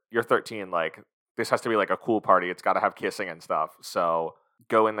 you're 13, like, this has to be, like, a cool party. It's got to have kissing and stuff. So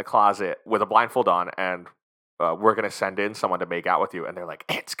go in the closet with a blindfold on, and we're going to send in someone to make out with you. And they're like,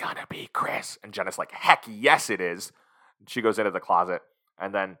 it's going to be Chris. And Jenna's like, heck yes, it is. And she goes into the closet,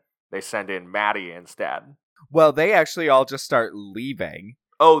 and then they send in Maddie instead. Well, they actually all just start leaving.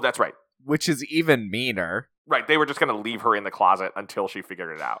 Oh, that's right. Which is even meaner. Right, they were just going to leave her in the closet until she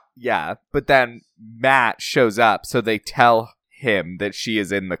figured it out. Yeah, but then Matt shows up, so they tell him that she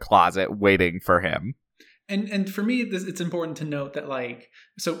is in the closet waiting for him. And for me, it's important to note that, like,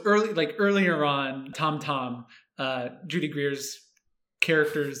 so earlier on, Tom, Judy Greer's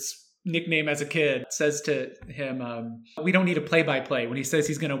character's nickname as a kid, says to him, we don't need a play-by-play, when he says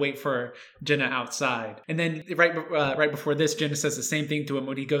he's going to wait for Jenna outside. And then right before this, Jenna says the same thing to him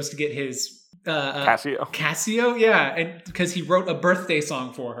when he goes to get his Casio, yeah, and because he wrote a birthday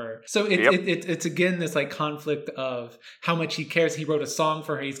song for her. So it's again this, like, conflict of how much he cares. He wrote a song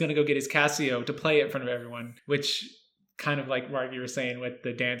for her. He's going to go get his Casio to play it in front of everyone, which kind of like Mark, you were saying with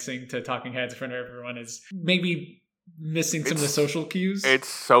the dancing to Talking Heads in front of everyone is maybe missing some of the social cues. It's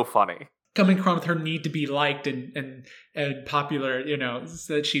so funny. Coming across with her need to be liked and popular,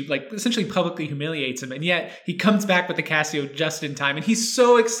 so that she, like, essentially publicly humiliates him, and yet he comes back with the Casio just in time, and he's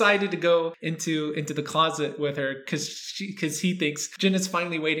so excited to go into the closet with her because he thinks Jenna's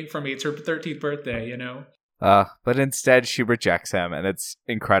finally waiting for me. It's her 13th birthday, But instead she rejects him, and it's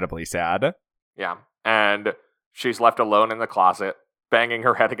incredibly sad. Yeah, and she's left alone in the closet, banging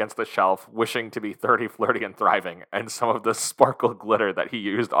her head against the shelf, wishing to be 30, flirty, and thriving, and some of the sparkle glitter that he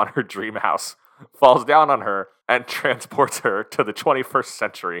used on her dream house falls down on her and transports her to the 21st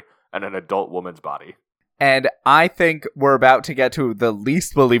century and an adult woman's body. And I think we're about to get to the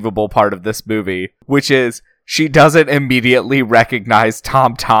least believable part of this movie, which is she doesn't immediately recognize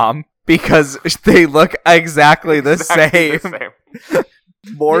Tom because they look exactly the same.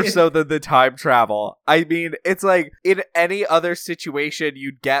 More so than the time travel. I mean, it's like, in any other situation,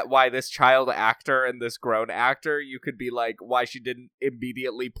 you'd get why this child actor and this grown actor, you could be like, why she didn't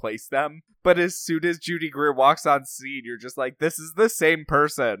immediately place them. But as soon as Judy Greer walks on scene, you're just like, this is the same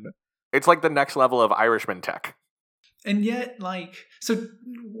person. It's like the next level of Irishman tech. And yet, like, so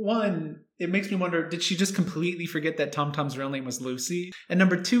one, it makes me wonder, did she just completely forget that Tom Tom's real name was Lucy? And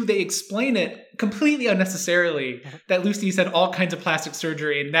number two, they explain it completely unnecessarily that Lucy's had all kinds of plastic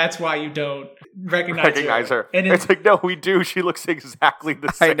surgery, and that's why you don't recognize her. And it's like, no, we do. She looks exactly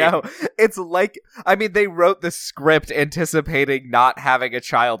the same. I know. It's like, I mean, they wrote the script anticipating not having a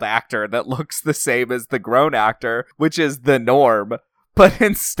child actor that looks the same as the grown actor, which is the norm. But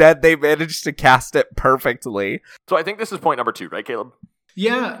instead, they managed to cast it perfectly. So I think this is point number 2, right, Caleb?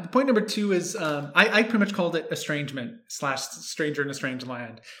 Yeah, point number 2 is I pretty much called it estrangement / stranger in a strange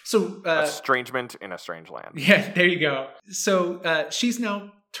land. So estrangement in a strange land. Yeah, there you go. So she's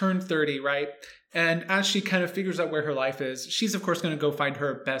now turned 30, right? And as she kind of figures out where her life is, she's of course going to go find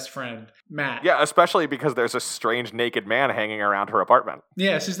her best friend, Matt. Yeah, especially because there's a strange naked man hanging around her apartment.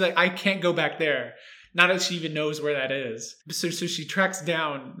 Yeah, she's like, I can't go back there. Not that she even knows where that is. So she tracks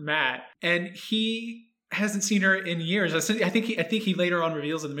down Matt, and he hasn't seen her in years. I think he later on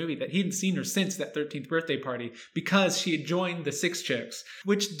reveals in the movie that he hadn't seen her since that 13th birthday party because she had joined the Six Chicks.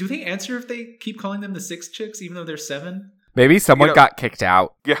 Which, do they answer if they keep calling them the Six Chicks even though they're 7? Maybe someone got kicked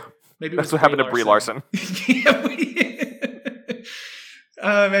out. Yeah, maybe that's what happened to Brie Larson.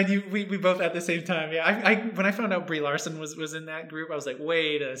 And we both at the same time. Yeah, I when I found out Brie Larson was in that group, I was like,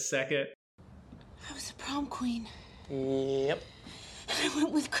 wait a second. I was a prom queen. Yep. And I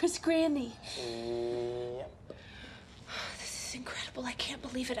went with Chris Grandy. Yep. This is incredible. I can't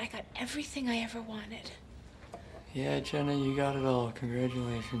believe it. I got everything I ever wanted. Yeah, Jenna, you got it all.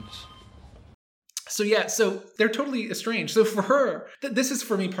 Congratulations. So yeah, so they're totally estranged. So for her, this is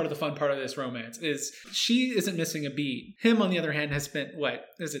for me part of the fun part of this romance is she isn't missing a beat. Him, on the other hand, has spent,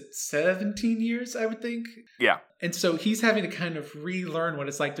 17 years, I would think? Yeah. And so he's having to kind of relearn what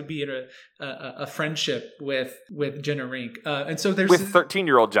it's like to be in a friendship with Jenna Rink. And so there's... With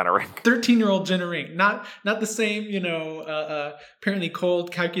 13-year-old Jenna Rink. 13-year-old Jenna Rink. Not the same, apparently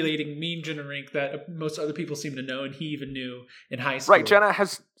cold, calculating, mean Jenna Rink that most other people seem to know and he even knew in high school. Right, Jenna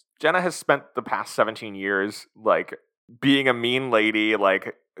has spent the past 17 years, being a mean lady,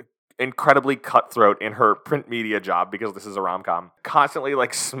 incredibly cutthroat in her print media job, because this is a rom-com, constantly,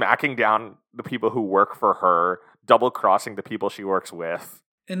 smacking down the people who work for her, double-crossing the people she works with.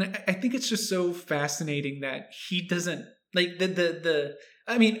 And I think it's just so fascinating that he doesn't,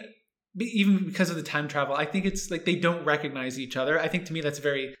 even because of the time travel, I think it's they don't recognize each other. I think to me that's a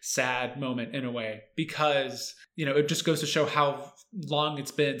very sad moment in a way, because, it just goes to show how long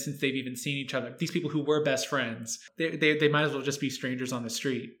it's been since they've even seen each other. These people who were best friends, they might as well just be strangers on the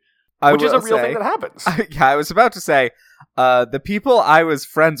street. Which is a real thing that happens. I was about to say, the people I was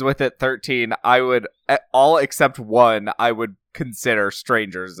friends with at 13, I would, all except one, I would consider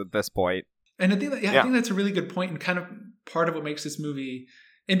strangers at this point. And I think that's a really good point, and kind of part of what makes this movie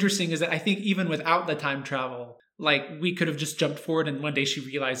interesting is that I think even without the time travel, we could have just jumped forward and one day she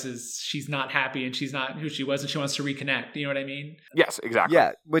realizes she's not happy and she's not who she was and she wants to reconnect. You know what I mean? Yes, exactly.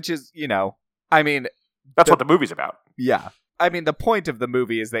 Yeah, which is, that's what the movie's about. Yeah. I mean, the point of the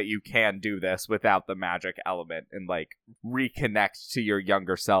movie is that you can do this without the magic element and, reconnect to your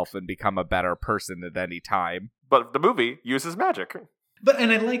younger self and become a better person at any time. But the movie uses magic.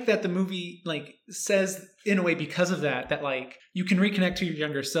 And I like that the movie, says, in a way, because of that, you can reconnect to your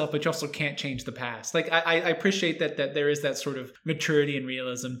younger self, but you also can't change the past. I appreciate that there is that sort of maturity and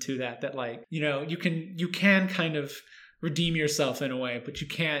realism to that, you can kind of redeem yourself in a way, but you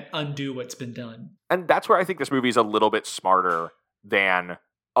can't undo what's been done. And that's where I think this movie is a little bit smarter than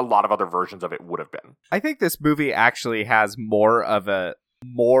a lot of other versions of it would have been. I think this movie actually has more of a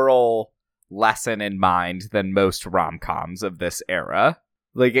moral lesson in mind than most rom-coms of this era.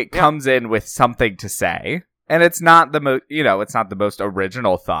 It comes in with something to say, and it's not it's not the most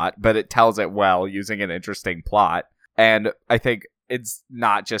original thought, but it tells it well using an interesting plot. And I think it's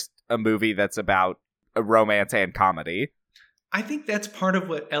not just a movie that's about a romance and comedy. I think that's part of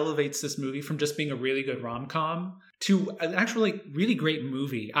what elevates this movie from just being a really good rom-com to an actually really great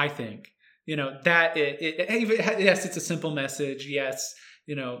movie, I think. That yes, it's a simple message, yes,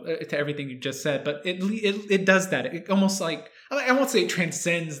 to everything you just said, but it does that. It almost I won't say it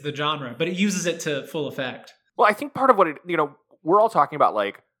transcends the genre, but it uses it to full effect. Well, I think part of what we're all talking about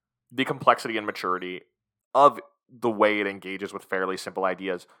the complexity and maturity of the way it engages with fairly simple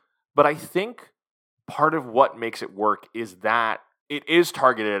ideas, but I think part of what makes it work is that it is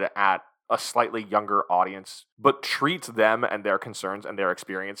targeted at a slightly younger audience, but treats them and their concerns and their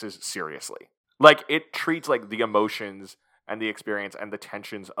experiences seriously. It treats the emotions and the experience and the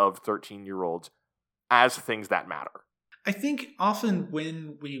tensions of 13-year-olds as things that matter. I think often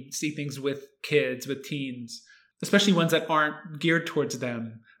when we see things with kids, with teens, especially ones that aren't geared towards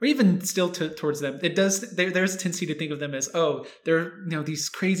them, or even still towards them. There's a tendency to think of them as, oh, they're these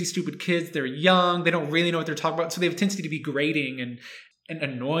crazy stupid kids. They're young. They don't really know what they're talking about. So they have a tendency to be grating and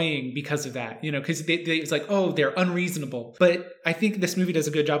annoying because of that, because it's like, oh, they're unreasonable. But I think this movie does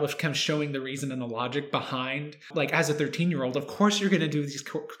a good job of kind of showing the reason and the logic behind, like, as a 13-year-old, of course you're going to do these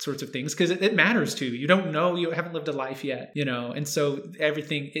sorts of things because it matters to you. You don't know, you haven't lived a life yet, and so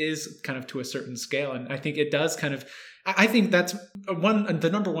everything is kind of to a certain scale. And I think it does kind of, I think that's the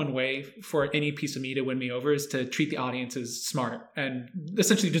number one way for any piece of media to win me over is to treat the audience as smart and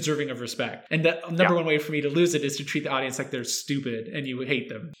essentially deserving of respect. And the number one way for me to lose it is to treat the audience like they're stupid and you hate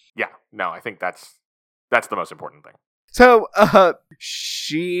them. Yeah, no, I think that's the most important thing. So,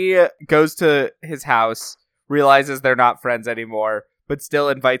 she goes to his house, realizes they're not friends anymore, but still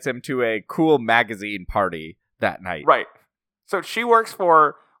invites him to a cool magazine party that night. Right. So she works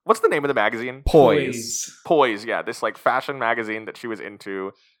for, what's the name of the magazine? Poise, yeah. This like fashion magazine that she was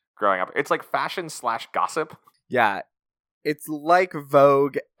into growing up. It's like fashion/gossip. Yeah. It's like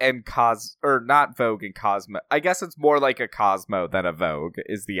Vogue and not Vogue and Cosmo. I guess it's more like a Cosmo than a Vogue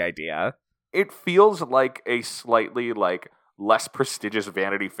is the idea. It feels like a slightly like less prestigious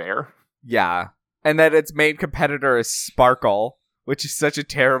Vanity Fair. Yeah. And that its main competitor is Sparkle, which is such a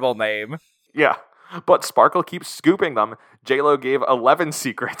terrible name. Yeah. But Sparkle keeps scooping them. J-Lo gave 11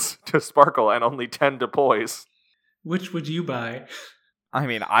 secrets to Sparkle and only 10 to Poise. Which would you buy? I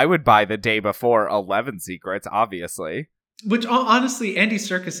mean, I would buy the day before 11 secrets, obviously. Which, honestly, Andy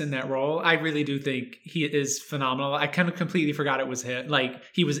Serkis in that role, I really do think he is phenomenal. I kind of completely forgot it was him. Like,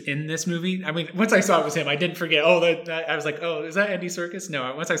 he was in this movie. I mean, once I saw it was him, I didn't forget. I was like, oh, is that Andy Serkis?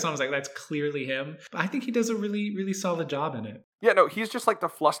 No, once I saw him, I was like, that's clearly him. But I think he does a really, really solid job in it. Yeah, no, he's just like the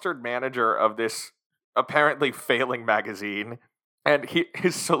flustered manager of this apparently failing magazine. And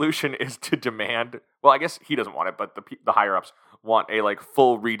his solution is to demand, well, I guess he doesn't want it, but the higher-ups want a like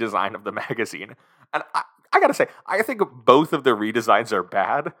full redesign of the magazine. And I gotta say, I think both of the redesigns are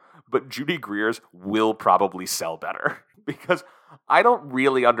bad, but Judy Greer's will probably sell better. Because I don't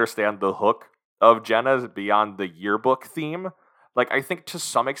really understand the hook of Jenna's beyond the yearbook theme. Like, I think to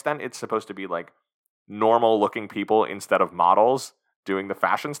some extent it's supposed to be like normal-looking people instead of models doing the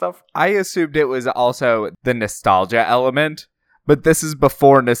fashion stuff. I assumed it was also the nostalgia element. But this is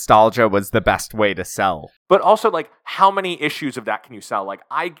before nostalgia was the best way to sell. But also, like, how many issues of that can you sell? Like,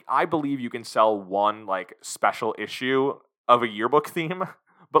 I believe you can sell one, like, special issue of a yearbook theme.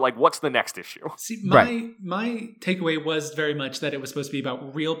 But, like, what's the next issue? See, my takeaway was very much that it was supposed to be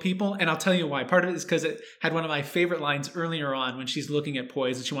about real people. And I'll tell you why. Part of it is because it had one of my favorite lines earlier on when she's looking at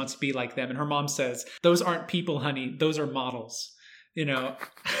Poise and she wants to be like them. And her mom says, "Those aren't people, honey. Those are models."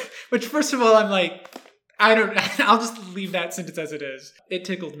 Which, first of all, I'm like, I'll just leave that sentence as it is. It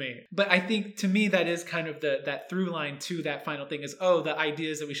tickled me. But I think to me that is kind of that through line to that final thing is, the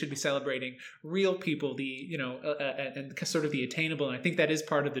ideas that we should be celebrating real people, and sort of the attainable. And I think that is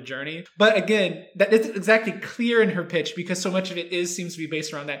part of the journey. But again, that isn't exactly clear in her pitch because so much of it seems to be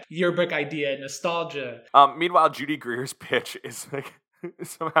based around that yearbook idea and nostalgia. Meanwhile, Judy Greer's pitch is like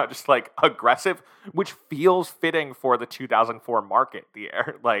somehow just like aggressive, which feels fitting for the 2004 market.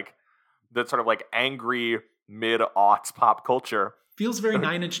 The sort of like angry mid-aughts pop culture. Feels very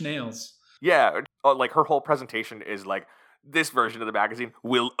Nine Inch Nails. Yeah, like her whole presentation is like, this version of the magazine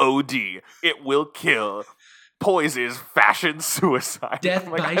will OD. It will kill. Poise is fashion suicide.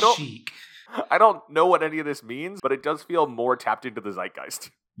 Death by chic. I don't know what any of this means, but it does feel more tapped into the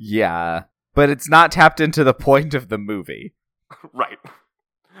zeitgeist. Yeah, but it's not tapped into the point of the movie. Right.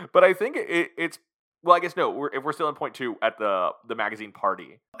 But I think it's... Well, I guess no. If we're still in point 2 at the magazine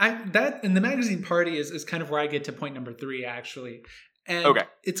party, the magazine party is kind of where I get to point number 3 actually, and okay.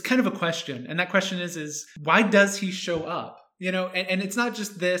 It's kind of a question, and that question is why does he show up? And it's not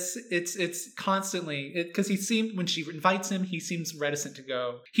just this. It's constantly because when she invites him, he seems reticent to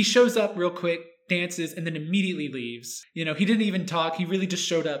go. He shows up real quick, dances, and then immediately leaves. He didn't even talk. He really just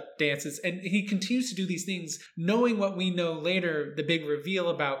showed up, dances, and he continues to do these things, knowing what we know later, the big reveal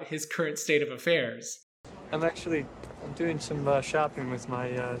about his current state of affairs. I'm doing some shopping with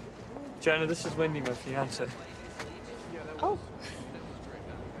my, Jenna, this is Wendy, my fiance. Oh,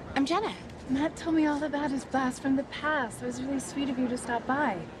 I'm Jenna. Matt told me all about his blast from the past. It was really sweet of you to stop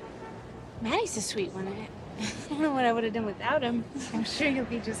by. Maddie's a sweet one. I don't know what I would have done without him. I'm sure you'll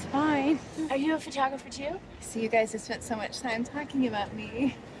be just fine. Are you a photographer too? So you guys have spent so much time talking about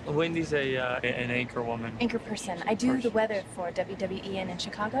me. Wendy's an anchor woman. Anchor person. I do the weather for WWEN in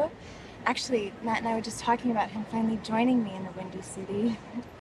Chicago. Actually, Matt and I were just talking about him finally joining me in the Windy City.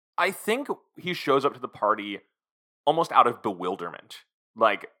 I think he shows up to the party almost out of bewilderment.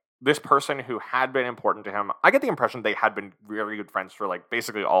 Like, this person who had been important to him, I get the impression they had been really good friends for like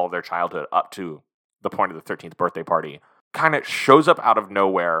basically all of their childhood up to the point of the 13th birthday party, kind of shows up out of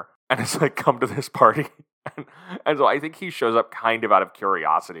nowhere and is like, come to this party. And so I think he shows up kind of out of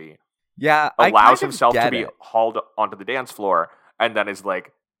curiosity. Yeah, allows himself to be hauled onto the dance floor, and then is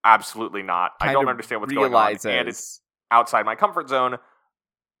like, absolutely not. I don't understand what's going on, and it's outside my comfort zone.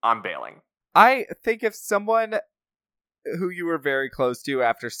 I'm bailing. I think if someone who you were very close to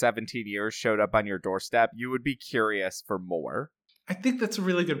after 17 years showed up on your doorstep, you would be curious for more. I think that's a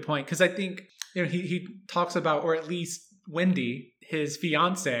really good point, because I think, you know, he talks about, or at least Wendy, his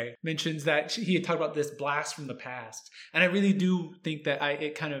fiance, mentions that he had talked about this blast from the past. And I really do think that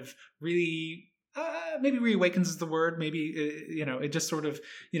it kind of really maybe reawakens is the word. Maybe, it just sort of,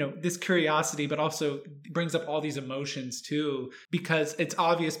 this curiosity, but also brings up all these emotions too, because it's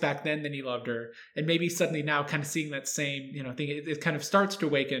obvious back then that he loved her. And maybe suddenly now kind of seeing that same, thing, it kind of starts to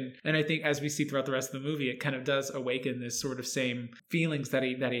awaken. And I think as we see throughout the rest of the movie, it kind of does awaken this sort of same feelings that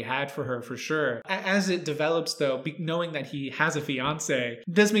he had for her, for sure. As it develops though, knowing that he has a fiance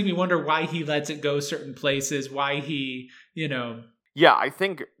does make me wonder why he lets it go certain places, why he, Yeah, I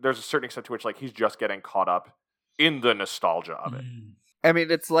think there's a certain extent to which, like, he's just getting caught up in the nostalgia of it. I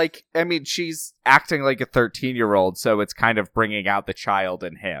mean, it's like, she's acting like a 13-year-old, so it's kind of bringing out the child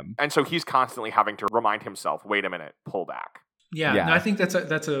in him. And so he's constantly having to remind himself, wait a minute, pull back. Yeah. No, I think that's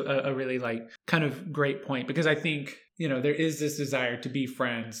a really, like, kind of great point, because I think, there is this desire to be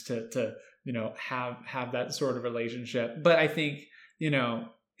friends, to have that sort of relationship. But I think,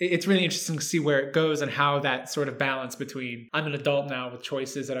 it's really interesting to see where it goes and how that sort of balance between I'm an adult now with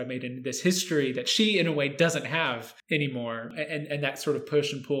choices that I've made in this history that she in a way doesn't have anymore. And that sort of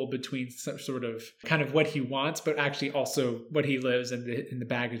push and pull between some sort of kind of what he wants, but actually also what he lives in the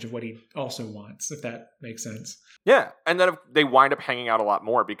baggage of what he also wants, if that makes sense. Yeah. And then they wind up hanging out a lot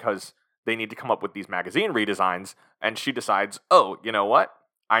more because they need to come up with these magazine redesigns. And she decides, oh, you know what?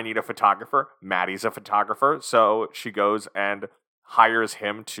 I need a photographer. Maddie's a photographer. So she goes and hires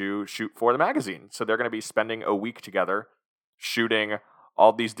him to shoot for the magazine. So they're going to be spending a week together shooting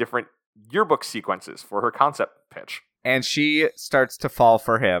all these different yearbook sequences for her concept pitch. And she starts to fall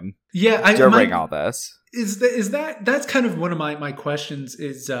for him. Yeah, during all this. That's kind of one of my questions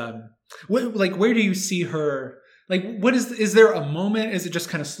is where do you see her? Like, is there a moment? Is it just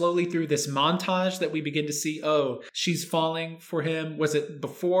kind of slowly through this montage that we begin to see, oh, she's falling for him? Was it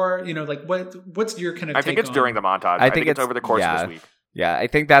before? What's your kind of I think it's during the montage. I think it's over the course of this week. Yeah, I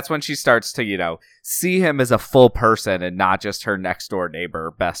think that's when she starts to, see him as a full person and not just her next door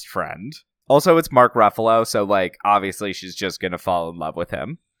neighbor, best friend. Also, it's Mark Ruffalo, so, like, obviously she's just going to fall in love with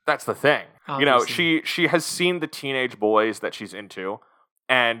him. That's the thing. Obviously. She has seen the teenage boys that she's into,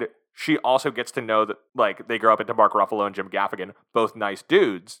 and she also gets to know that, like, they grow up into Mark Ruffalo and Jim Gaffigan, both nice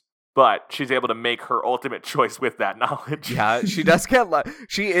dudes, but she's able to make her ultimate choice with that knowledge. Yeah, she does get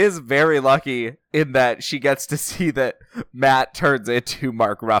she is very lucky in that she gets to see that Matt turns into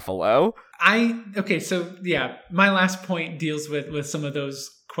Mark Ruffalo. So yeah, my last point deals with some of those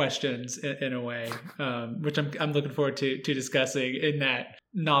questions in a way, which I'm looking forward to discussing in that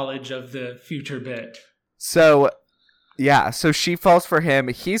knowledge of the future bit. So she falls for him.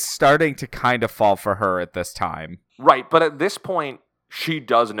 He's starting to kind of fall for her at this time. Right, but at this point, she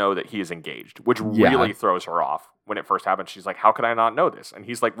does know that he is engaged, which really throws her off. When it first happened, she's like, how could I not know this? And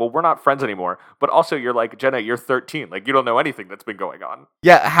he's like, well, we're not friends anymore. But also, you're like, Jenna, you're 13. Like, you don't know anything that's been going on.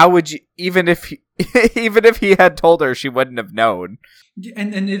 Yeah, how would you, even if he had told her, she wouldn't have known.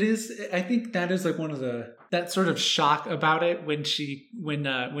 And it is, I think that is like one of that sort of shock about it when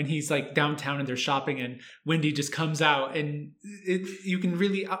he's like downtown and they're shopping and Wendy just comes out, and you can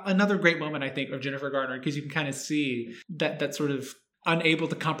really, another great moment I think of Jennifer Garner, because you can kind of see that sort of unable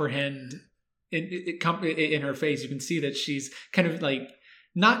to comprehend in her face. You can see that she's kind of like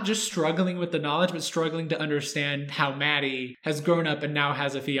not just struggling with the knowledge, but struggling to understand how Maddie has grown up and now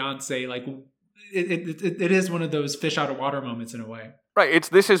has a fiance. Like it is one of those fish out of water moments in a way. Right.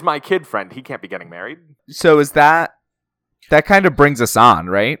 This is my kid friend. He can't be getting married. So is that kind of brings us on,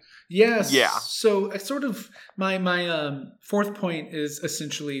 right? Yes. Yeah. So sort of my fourth point is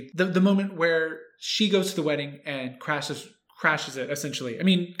essentially the moment where she goes to the wedding and crashes it, essentially. I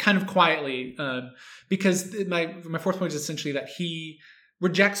mean, kind of quietly, because my fourth point is essentially that he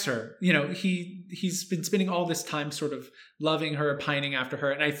rejects her. He's been spending all this time sort of loving her, pining after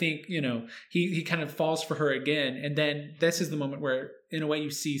her, and I think he kind of falls for her again. And then this is the moment where, in a way, you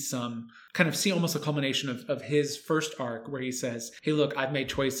see almost a culmination of his first arc, where he says, "Hey, look, I've made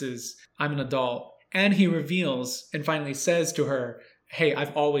choices. I'm an adult," and he reveals and finally says to her, hey,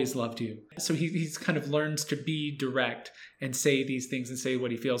 I've always loved you. So he's kind of learns to be direct and say these things and say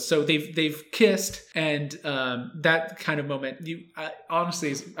what he feels. So they've kissed, and that kind of moment,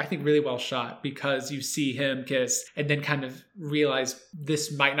 honestly, is, I think, really well shot, because you see him kiss and then kind of realize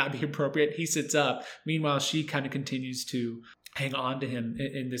this might not be appropriate. He sits up. Meanwhile, she kind of continues to hang on to him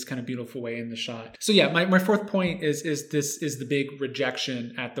in this kind of beautiful way in the shot. So yeah, my fourth point is the big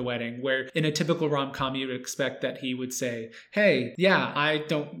rejection at the wedding, where in a typical rom-com you would expect that he would say, hey, yeah, I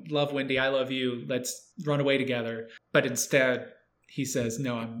don't love Wendy, I love you, let's run away together. But instead he says,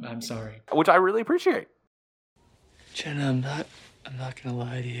 no, I'm sorry. Which I really appreciate. Jenna, I'm not gonna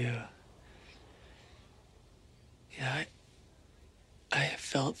lie to you. Yeah, I have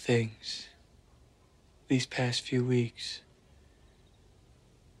felt things these past few weeks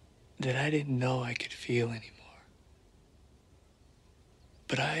that I didn't know I could feel anymore.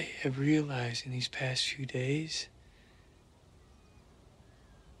 But I have realized in these past few days,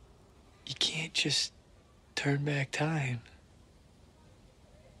 you can't just turn back time.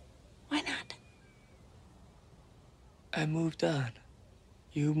 Why not? I moved on.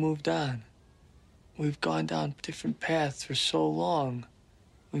 You moved on. We've gone down different paths for so long.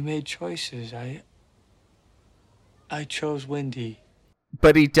 We made choices. I chose Wendy.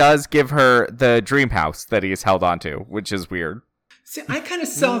 But he does give her the dream house that he has held on to, which is weird. See, I kind of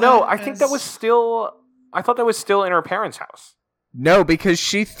saw that. No, I think that was still... I thought that was still in her parents' house. No, because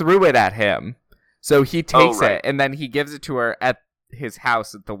she threw it at him. So he takes right. it, and then he gives it to her at his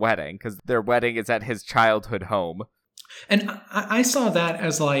house at the wedding, because their wedding is at his childhood home. And I saw that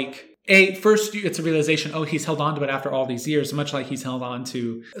as like, first it's a realization, he's held on to it after all these years, much like he's held on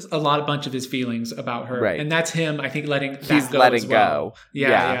to a bunch of his feelings about her. Right. And that's him, I think, letting that He's go letting as well. go.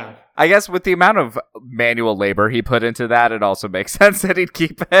 Yeah. I guess with the amount of manual labor he put into that, it also makes sense that he'd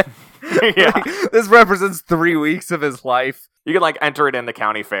keep it. Yeah. Like, this represents 3 weeks of his life. You can, enter it in the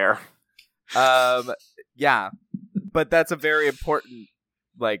county fair. Yeah. But that's a very important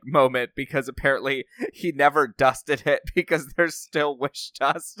moment, because apparently he never dusted it because there's still wish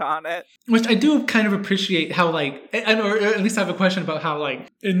dust on it. Which I do kind of appreciate how or at least I have a question about how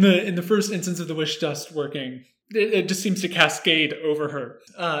in the first instance of the wish dust working, it just seems to cascade over her.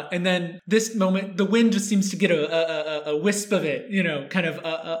 And then this moment, the wind just seems to get a wisp of it, kind of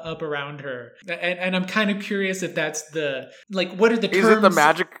up around her. And I'm kind of curious if that's what are the terms? Is it the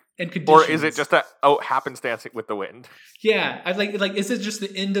magic and conditions? Or is it just happenstance with the wind? Yeah, I is it just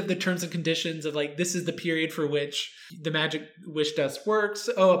the end of the terms and conditions of this is the period for which the magic wish dust works?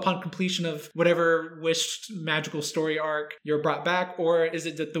 Upon completion of whatever wished magical story arc, you're brought back, or is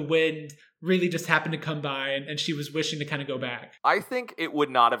it that the wind really just happened to come by and she was wishing to kind of go back? I think it would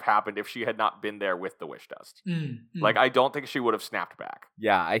not have happened if she had not been there with the wish dust. I don't think she would have snapped back.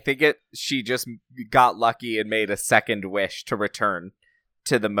 Yeah, I think she just got lucky and made a second wish to return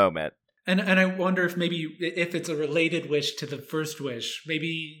to the moment. And I wonder if it's a related wish to the first wish.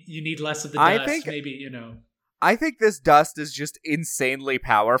 Maybe you need less of the dust. I think this dust is just insanely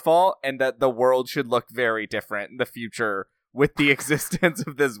powerful, and that the world should look very different in the future with the existence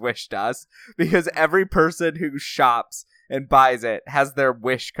of this wish dust, because every person who shops and buys it has their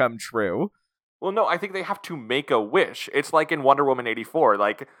wish come true. Well, no, I think they have to make a wish. It's like in Wonder Woman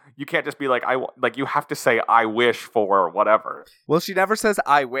 84. You can't just be you have to say, I wish for whatever. Well, she never says,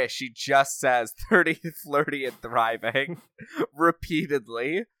 I wish. She just says 30, flirty, and thriving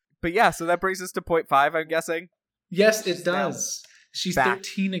repeatedly. But yeah, so that brings us to point 5, I'm guessing. Yes, it does. She's back.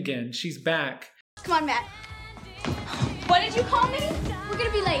 13 again. She's back. Come on, Matt. What did you call me? We're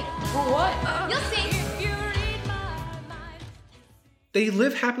gonna be late. For what? You'll see. They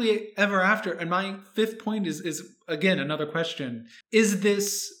live happily ever after. And my 5th point is again, another question. Is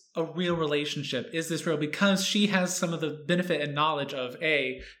this a real relationship? Is this real? Because she has some of the benefit and knowledge of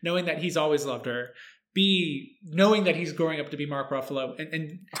A, knowing that he's always loved her, B, knowing that he's growing up to be Mark Ruffalo,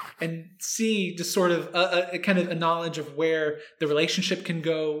 and C, just sort of a kind of a knowledge of where the relationship can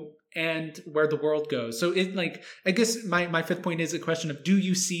go and where the world goes. So I guess my 5th point is a question of, do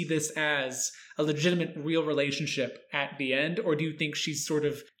you see this as a legitimate real relationship at the end, or do you think she's sort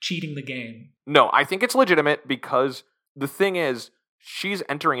of cheating the game? No, I think it's legitimate, because the thing is, she's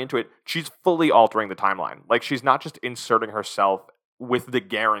entering into it, she's fully altering the timeline. She's not just inserting herself with the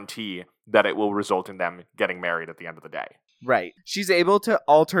guarantee that it will result in them getting married at the end of the day. Right. She's able to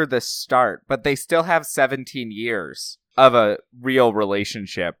alter the start, but they still have 17 years of a real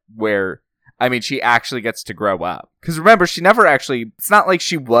relationship where, she actually gets to grow up. Because remember, she never actually, it's not like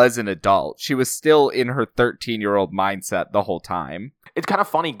she was an adult. She was still in her 13-year-old mindset the whole time. It's kind of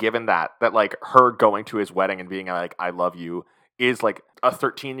funny given that her going to his wedding and being I love you is a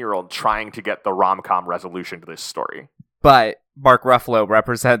 13-year-old trying to get the rom-com resolution to this story. But Mark Ruffalo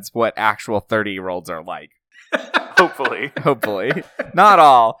represents what actual 30-year-olds are like. Hopefully. Hopefully. Not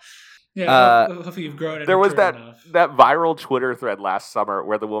all. Yeah, hopefully you've grown. There was that enough. viral Twitter thread last summer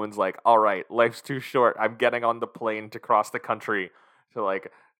where the woman's like, "All right, life's too short. I'm getting on the plane to cross the country to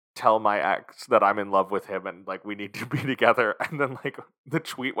like tell my ex that I'm in love with him and like we need to be together." And then like the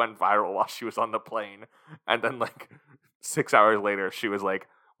tweet went viral while she was on the plane, and then like 6 hours later she was like,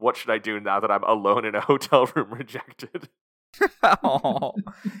 "What should I do now that I'm alone in a hotel room, rejected?" Oh.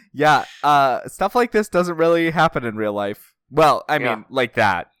 Yeah, stuff like this doesn't really happen in real life. Well, I mean, like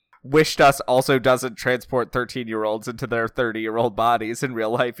that. Wish Dust also doesn't transport 13-year-olds into their 30-year-old bodies in real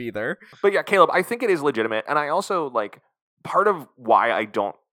life either. But yeah, Caleb, I think it is legitimate, and I also, like, part of why I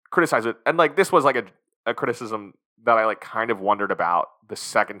don't criticize it, and, like, this was, like, a criticism that I, like, kind of wondered about the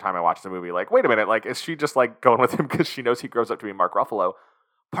second time I watched the movie. Like, wait a minute, like, is she just, like, going with him because she knows he grows up to be Mark Ruffalo?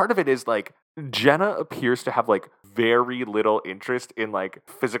 Part of it is, like, Jenna appears to have, like, very little interest in, like,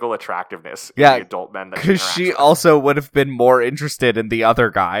 physical attractiveness in the adult men that she interacts because she with. also would have been more interested in the other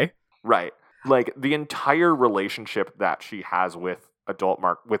guy. Right. Like, the entire relationship that she has with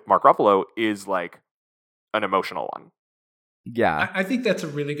Mark Ruffalo is, like, an emotional one. Yeah. I think that's a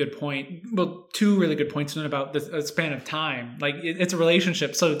really good point. Well, two really good points about the span of time. Like, it's a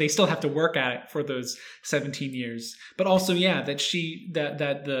relationship, so they still have to work at it for those 17 years. But also, yeah,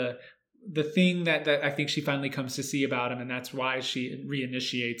 that the thing that I think she finally comes to see about him, and that's why she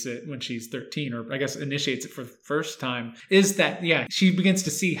reinitiates it when she's 13, or I guess initiates it for the first time, is that, yeah, she begins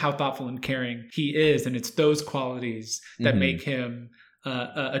to see how thoughtful and caring he is, and it's those qualities that make him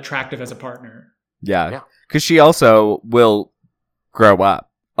attractive as a partner. Yeah. Because she also will grow up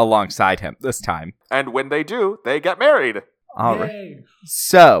alongside him this time. And when they do, they get married. All right.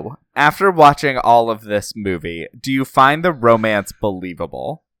 So, after watching all of this movie, do you find the romance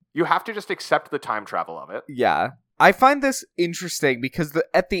believable? You have to just accept the time travel of it. Yeah. I find this interesting because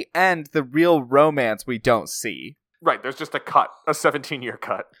at the end, the real romance we don't see. Right, there's just a 17-year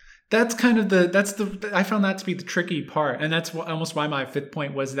cut. That's kind of I found that to be the tricky part. And that's almost why my fifth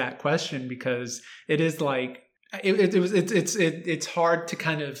point was that question, because it is like, it's hard to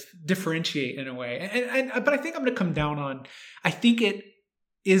kind of differentiate in a way. But I think I'm going to come down on, I think it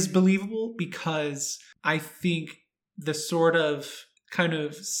is believable because I think the sort of kind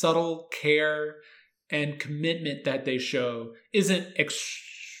of subtle care and commitment that they show isn't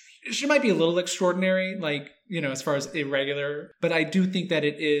she might be a little extraordinary, like, you know, as far as irregular, but I do think that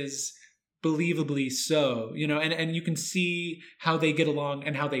it is believably so, you know, and you can see how they get along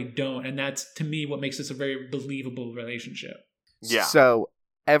and how they don't, and that's, to me, what makes this a very believable relationship. Yeah. So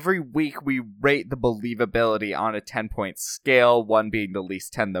every week we rate the believability on a 10-point scale, 1 being the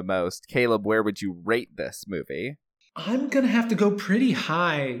least, 10 the most. Caleb, where would you rate this movie? I'm going to have to go pretty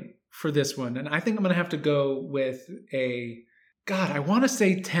high for this one. And I think I'm going to have to go with I want to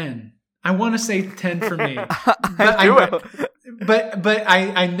say 10. I want to say 10 for me. But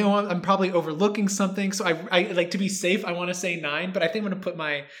I know I'm probably overlooking something. So I like, to be safe, I want to say 9. But I think I'm going to put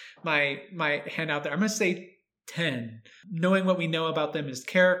my hand out there. I'm going to say 10. Knowing what we know about them as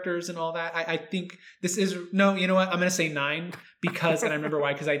characters and all that, I think this is... No, you know what? I'm going to say 9 because... And I remember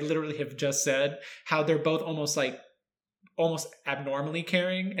why. Because I literally have just said how they're both almost abnormally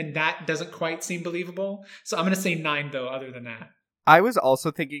caring, and that doesn't quite seem believable. So I'm going to say 9, though, other than that. I was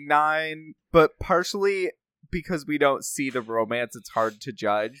also thinking 9, but partially because we don't see the romance, it's hard to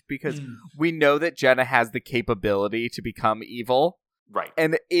judge, because we know that Jenna has the capability to become evil. Right.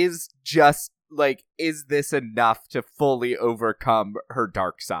 And is this enough to fully overcome her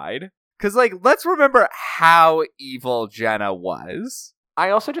dark side? Because, like, let's remember how evil Jenna was.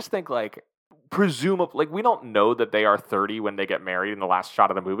 I also just think, like, presumably, like, we don't know that they are 30 when they get married in the last shot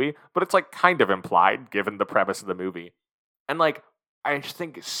of the movie, but it's, like, kind of implied given the premise of the movie. And, like, I just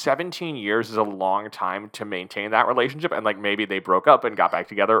think 17 years is a long time to maintain that relationship, and, like, maybe they broke up and got back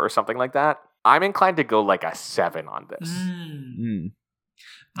together or something like that. I'm inclined to go, like, a 7 on this.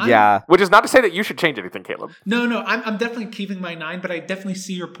 Yeah. Which is not to say that you should change anything, Caleb. No, I'm definitely keeping my 9, but I definitely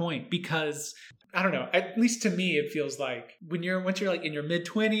see your point, because... I don't know. At least to me, it feels like once you're like in your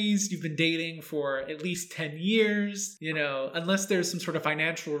mid-20s, you've been dating for at least 10 years, you know, unless there's some sort of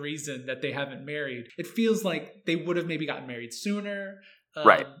financial reason that they haven't married. It feels like they would have maybe gotten married sooner.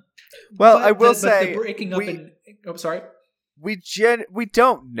 Right. Well, I will say... the breaking up sorry? We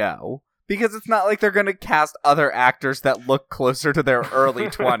don't know. Because it's not like they're going to cast other actors that look closer to their early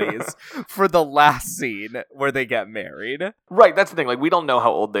 20s for the last scene where they get married. Right, that's the thing. Like, we don't know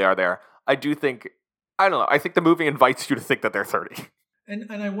how old they are there. I do think, I don't know, I think the movie invites you to think that they're 30.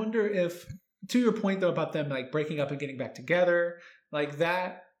 And I wonder if, to your point, though, about them, like, breaking up and getting back together, like,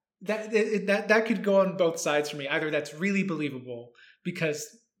 that that could go on both sides for me. Either that's really believable because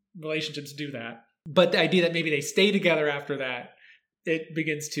relationships do that, but the idea that maybe they stay together after that, it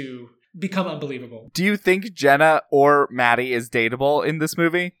begins to become unbelievable. Do you think Jenna or Maddie is dateable in this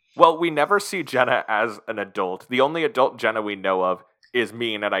movie? Well, we never see Jenna as an adult. The only adult Jenna we know of is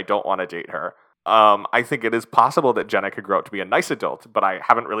mean, and I don't want to date her. I think it is possible that Jenna could grow up to be a nice adult, but I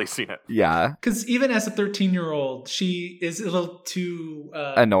haven't really seen it. Yeah. Because even as a 13-year-old, she is a little too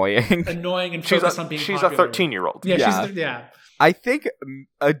annoying and focused on being she's popular. a 13-year-old. Yeah. I think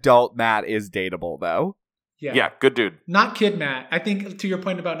adult Matt is dateable, though. Yeah, good dude. Not kid Matt. I think to your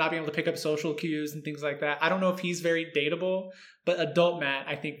point about not being able to pick up social cues and things like that, I don't know if he's very dateable, but adult Matt,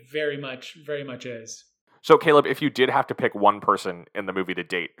 I think very much is. So, Caleb, if you did have to pick one person in the movie to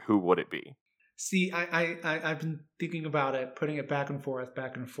date, who would it be? See, I've been thinking about it, putting it back and forth.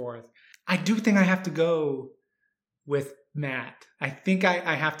 I do think I have to go with Matt. I think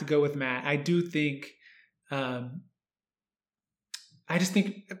I have to go with Matt. I do think, I just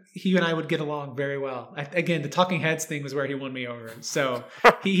think he and I would get along very well. Again, the Talking Heads thing was where he won me over. So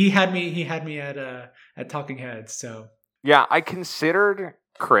he had me at Talking Heads. So yeah, I considered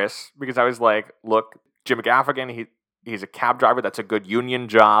Chris because I was like, look, Jim Gaffigan, he's a cab driver. That's a good union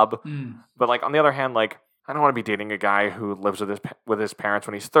job. But like on the other hand, like I don't want to be dating a guy who lives with his parents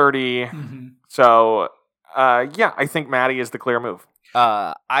when he's 30. Mm-hmm. So yeah, I think Maddie is the clear move.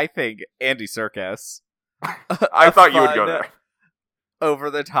 I think Andy Serkis. I thought you would go there.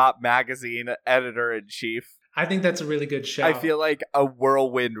 Over-the-top magazine editor-in-chief. I think that's a really good show. I feel like a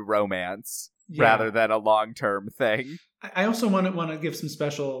whirlwind romance rather than a long-term thing. I also want to give some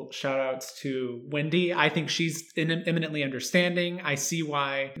special shout-outs to Wendy. I think she's eminently understanding. I see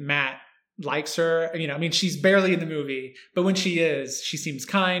why Matt likes her. You know, I mean, she's barely in the movie, but when she is, she seems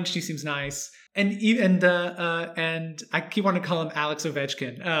kind. She seems nice. And I keep wanting to call him Alex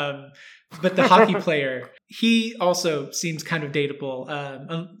Ovechkin. But the hockey player, he also seems kind of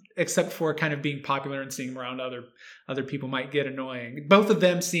dateable, except for kind of being popular and seeing him around other people might get annoying. Both of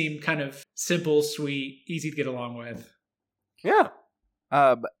them seem kind of simple, sweet, easy to get along with. Yeah.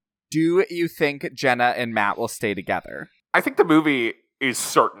 Do you think Jenna and Matt will stay together? I think the movie is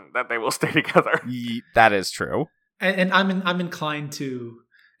certain that they will stay together. That is true. And I'm inclined to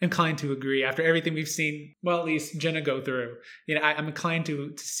agree after everything we've seen. Well, at least Jenna go through. You know, I'm inclined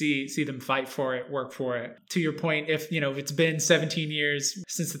to see them fight for it, work for it. To your point, if it's been 17 years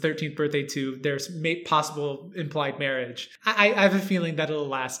since the 13th birthday to there's possible implied marriage, I have a feeling that it'll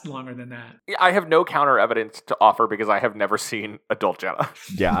last longer than that. I have no counter evidence to offer because I have never seen adult Jenna.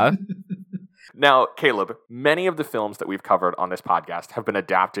 Yeah. Now, Caleb, many of the films that we've covered on this podcast have been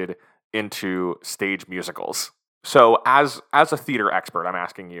adapted into stage musicals. So as a theater expert, I'm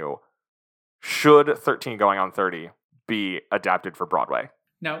asking you, should 13 Going on 30 be adapted for Broadway?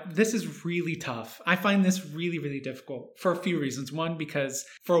 Now, this is really tough. I find this really, really difficult for a few reasons. One, because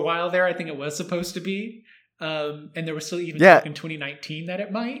for a while there, I think it was supposed to be. And there was still even talk in 2019 that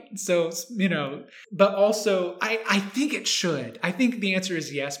it might. So, but also I think it should. I think the answer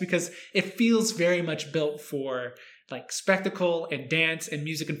is yes, because it feels very much built for like spectacle and dance and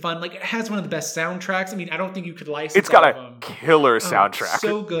music and fun. Like it has one of the best soundtracks. I mean, I don't think you could license It's got all a of them. killer soundtrack.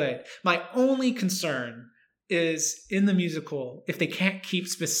 So good. My only concern is in the musical, if they can't keep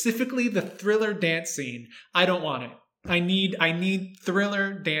specifically the Thriller dance scene, I don't want it. I need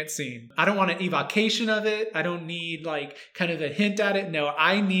Thriller dance scene. I don't want an evocation of it. I don't need like kind of a hint at it. No,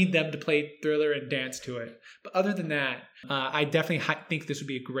 I need them to play Thriller and dance to it. But other than that, I definitely think this would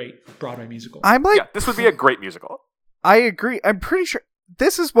be a great Broadway musical. This would be a great musical. I agree. I'm pretty sure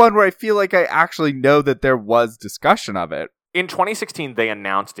this is one where I feel like I actually know that there was discussion of it. In 2016, they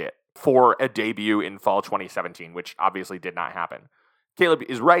announced it for a debut in fall 2017, which obviously did not happen. Caleb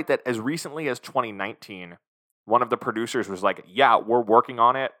is right that as recently as 2019, one of the producers was like, yeah, we're working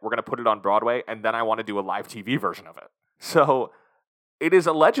on it. We're going to put it on Broadway, and then I want to do a live TV version of it. So it is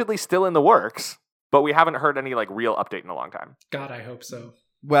allegedly still in the works, but we haven't heard any like real update in a long time. God, I hope so.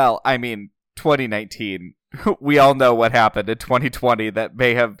 Well, I mean, 2019, we all know what happened in 2020 that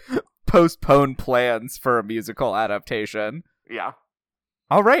may have postponed plans for a musical adaptation. Yeah.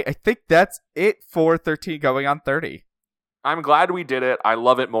 All right, I think that's it for 13 Going on 30. I'm glad we did it. I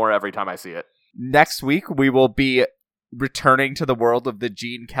love it more every time I see it. Next week, we will be returning to the world of the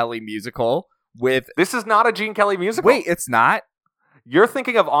Gene Kelly musical with... This is not a Gene Kelly musical. Wait, it's not? You're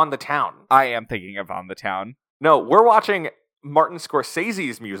thinking of On the Town. I am thinking of On the Town. No, we're watching Martin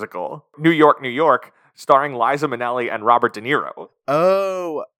Scorsese's musical, New York, New York, starring Liza Minnelli and Robert De Niro.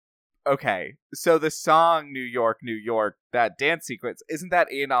 Oh, okay. So the song New York, New York, that dance sequence, isn't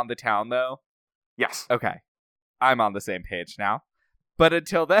that in On the Town, though? Yes. Okay. I'm on the same page now. But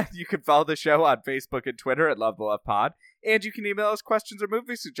until then, you can follow the show on Facebook and Twitter at Love the Love Pod, and you can email us questions or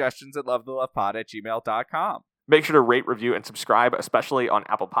movie suggestions at lovethelovepod@gmail.com. Make sure to rate, review, and subscribe, especially on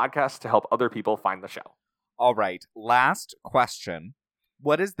Apple Podcasts, to help other people find the show. All right, last question.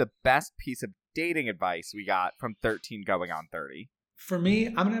 What is the best piece of dating advice we got from 13 going on 30? For me,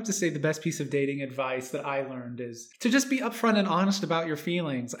 I'm going to have to say the best piece of dating advice that I learned is to just be upfront and honest about your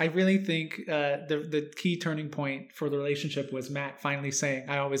feelings. I really think the key turning point for the relationship was Matt finally saying,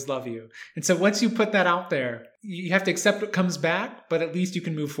 I always love you. And so once you put that out there, you have to accept what comes back, but at least you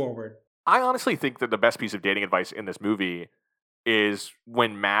can move forward. I honestly think that the best piece of dating advice in this movie is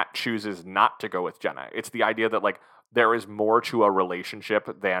when Matt chooses not to go with Jenna. It's the idea that, like, there is more to a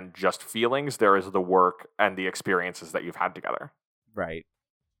relationship than just feelings. There is the work and the experiences that you've had together. Right.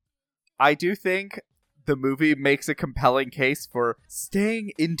 I do think the movie makes a compelling case for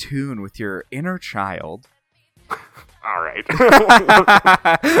staying in tune with your inner child. All right.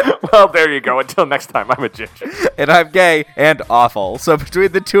 Well, there you go. Until next time, I'm a ginger. And I'm gay and awful. So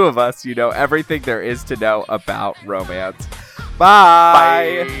between the two of us, you know everything there is to know about romance.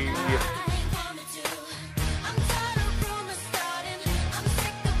 Bye. Bye.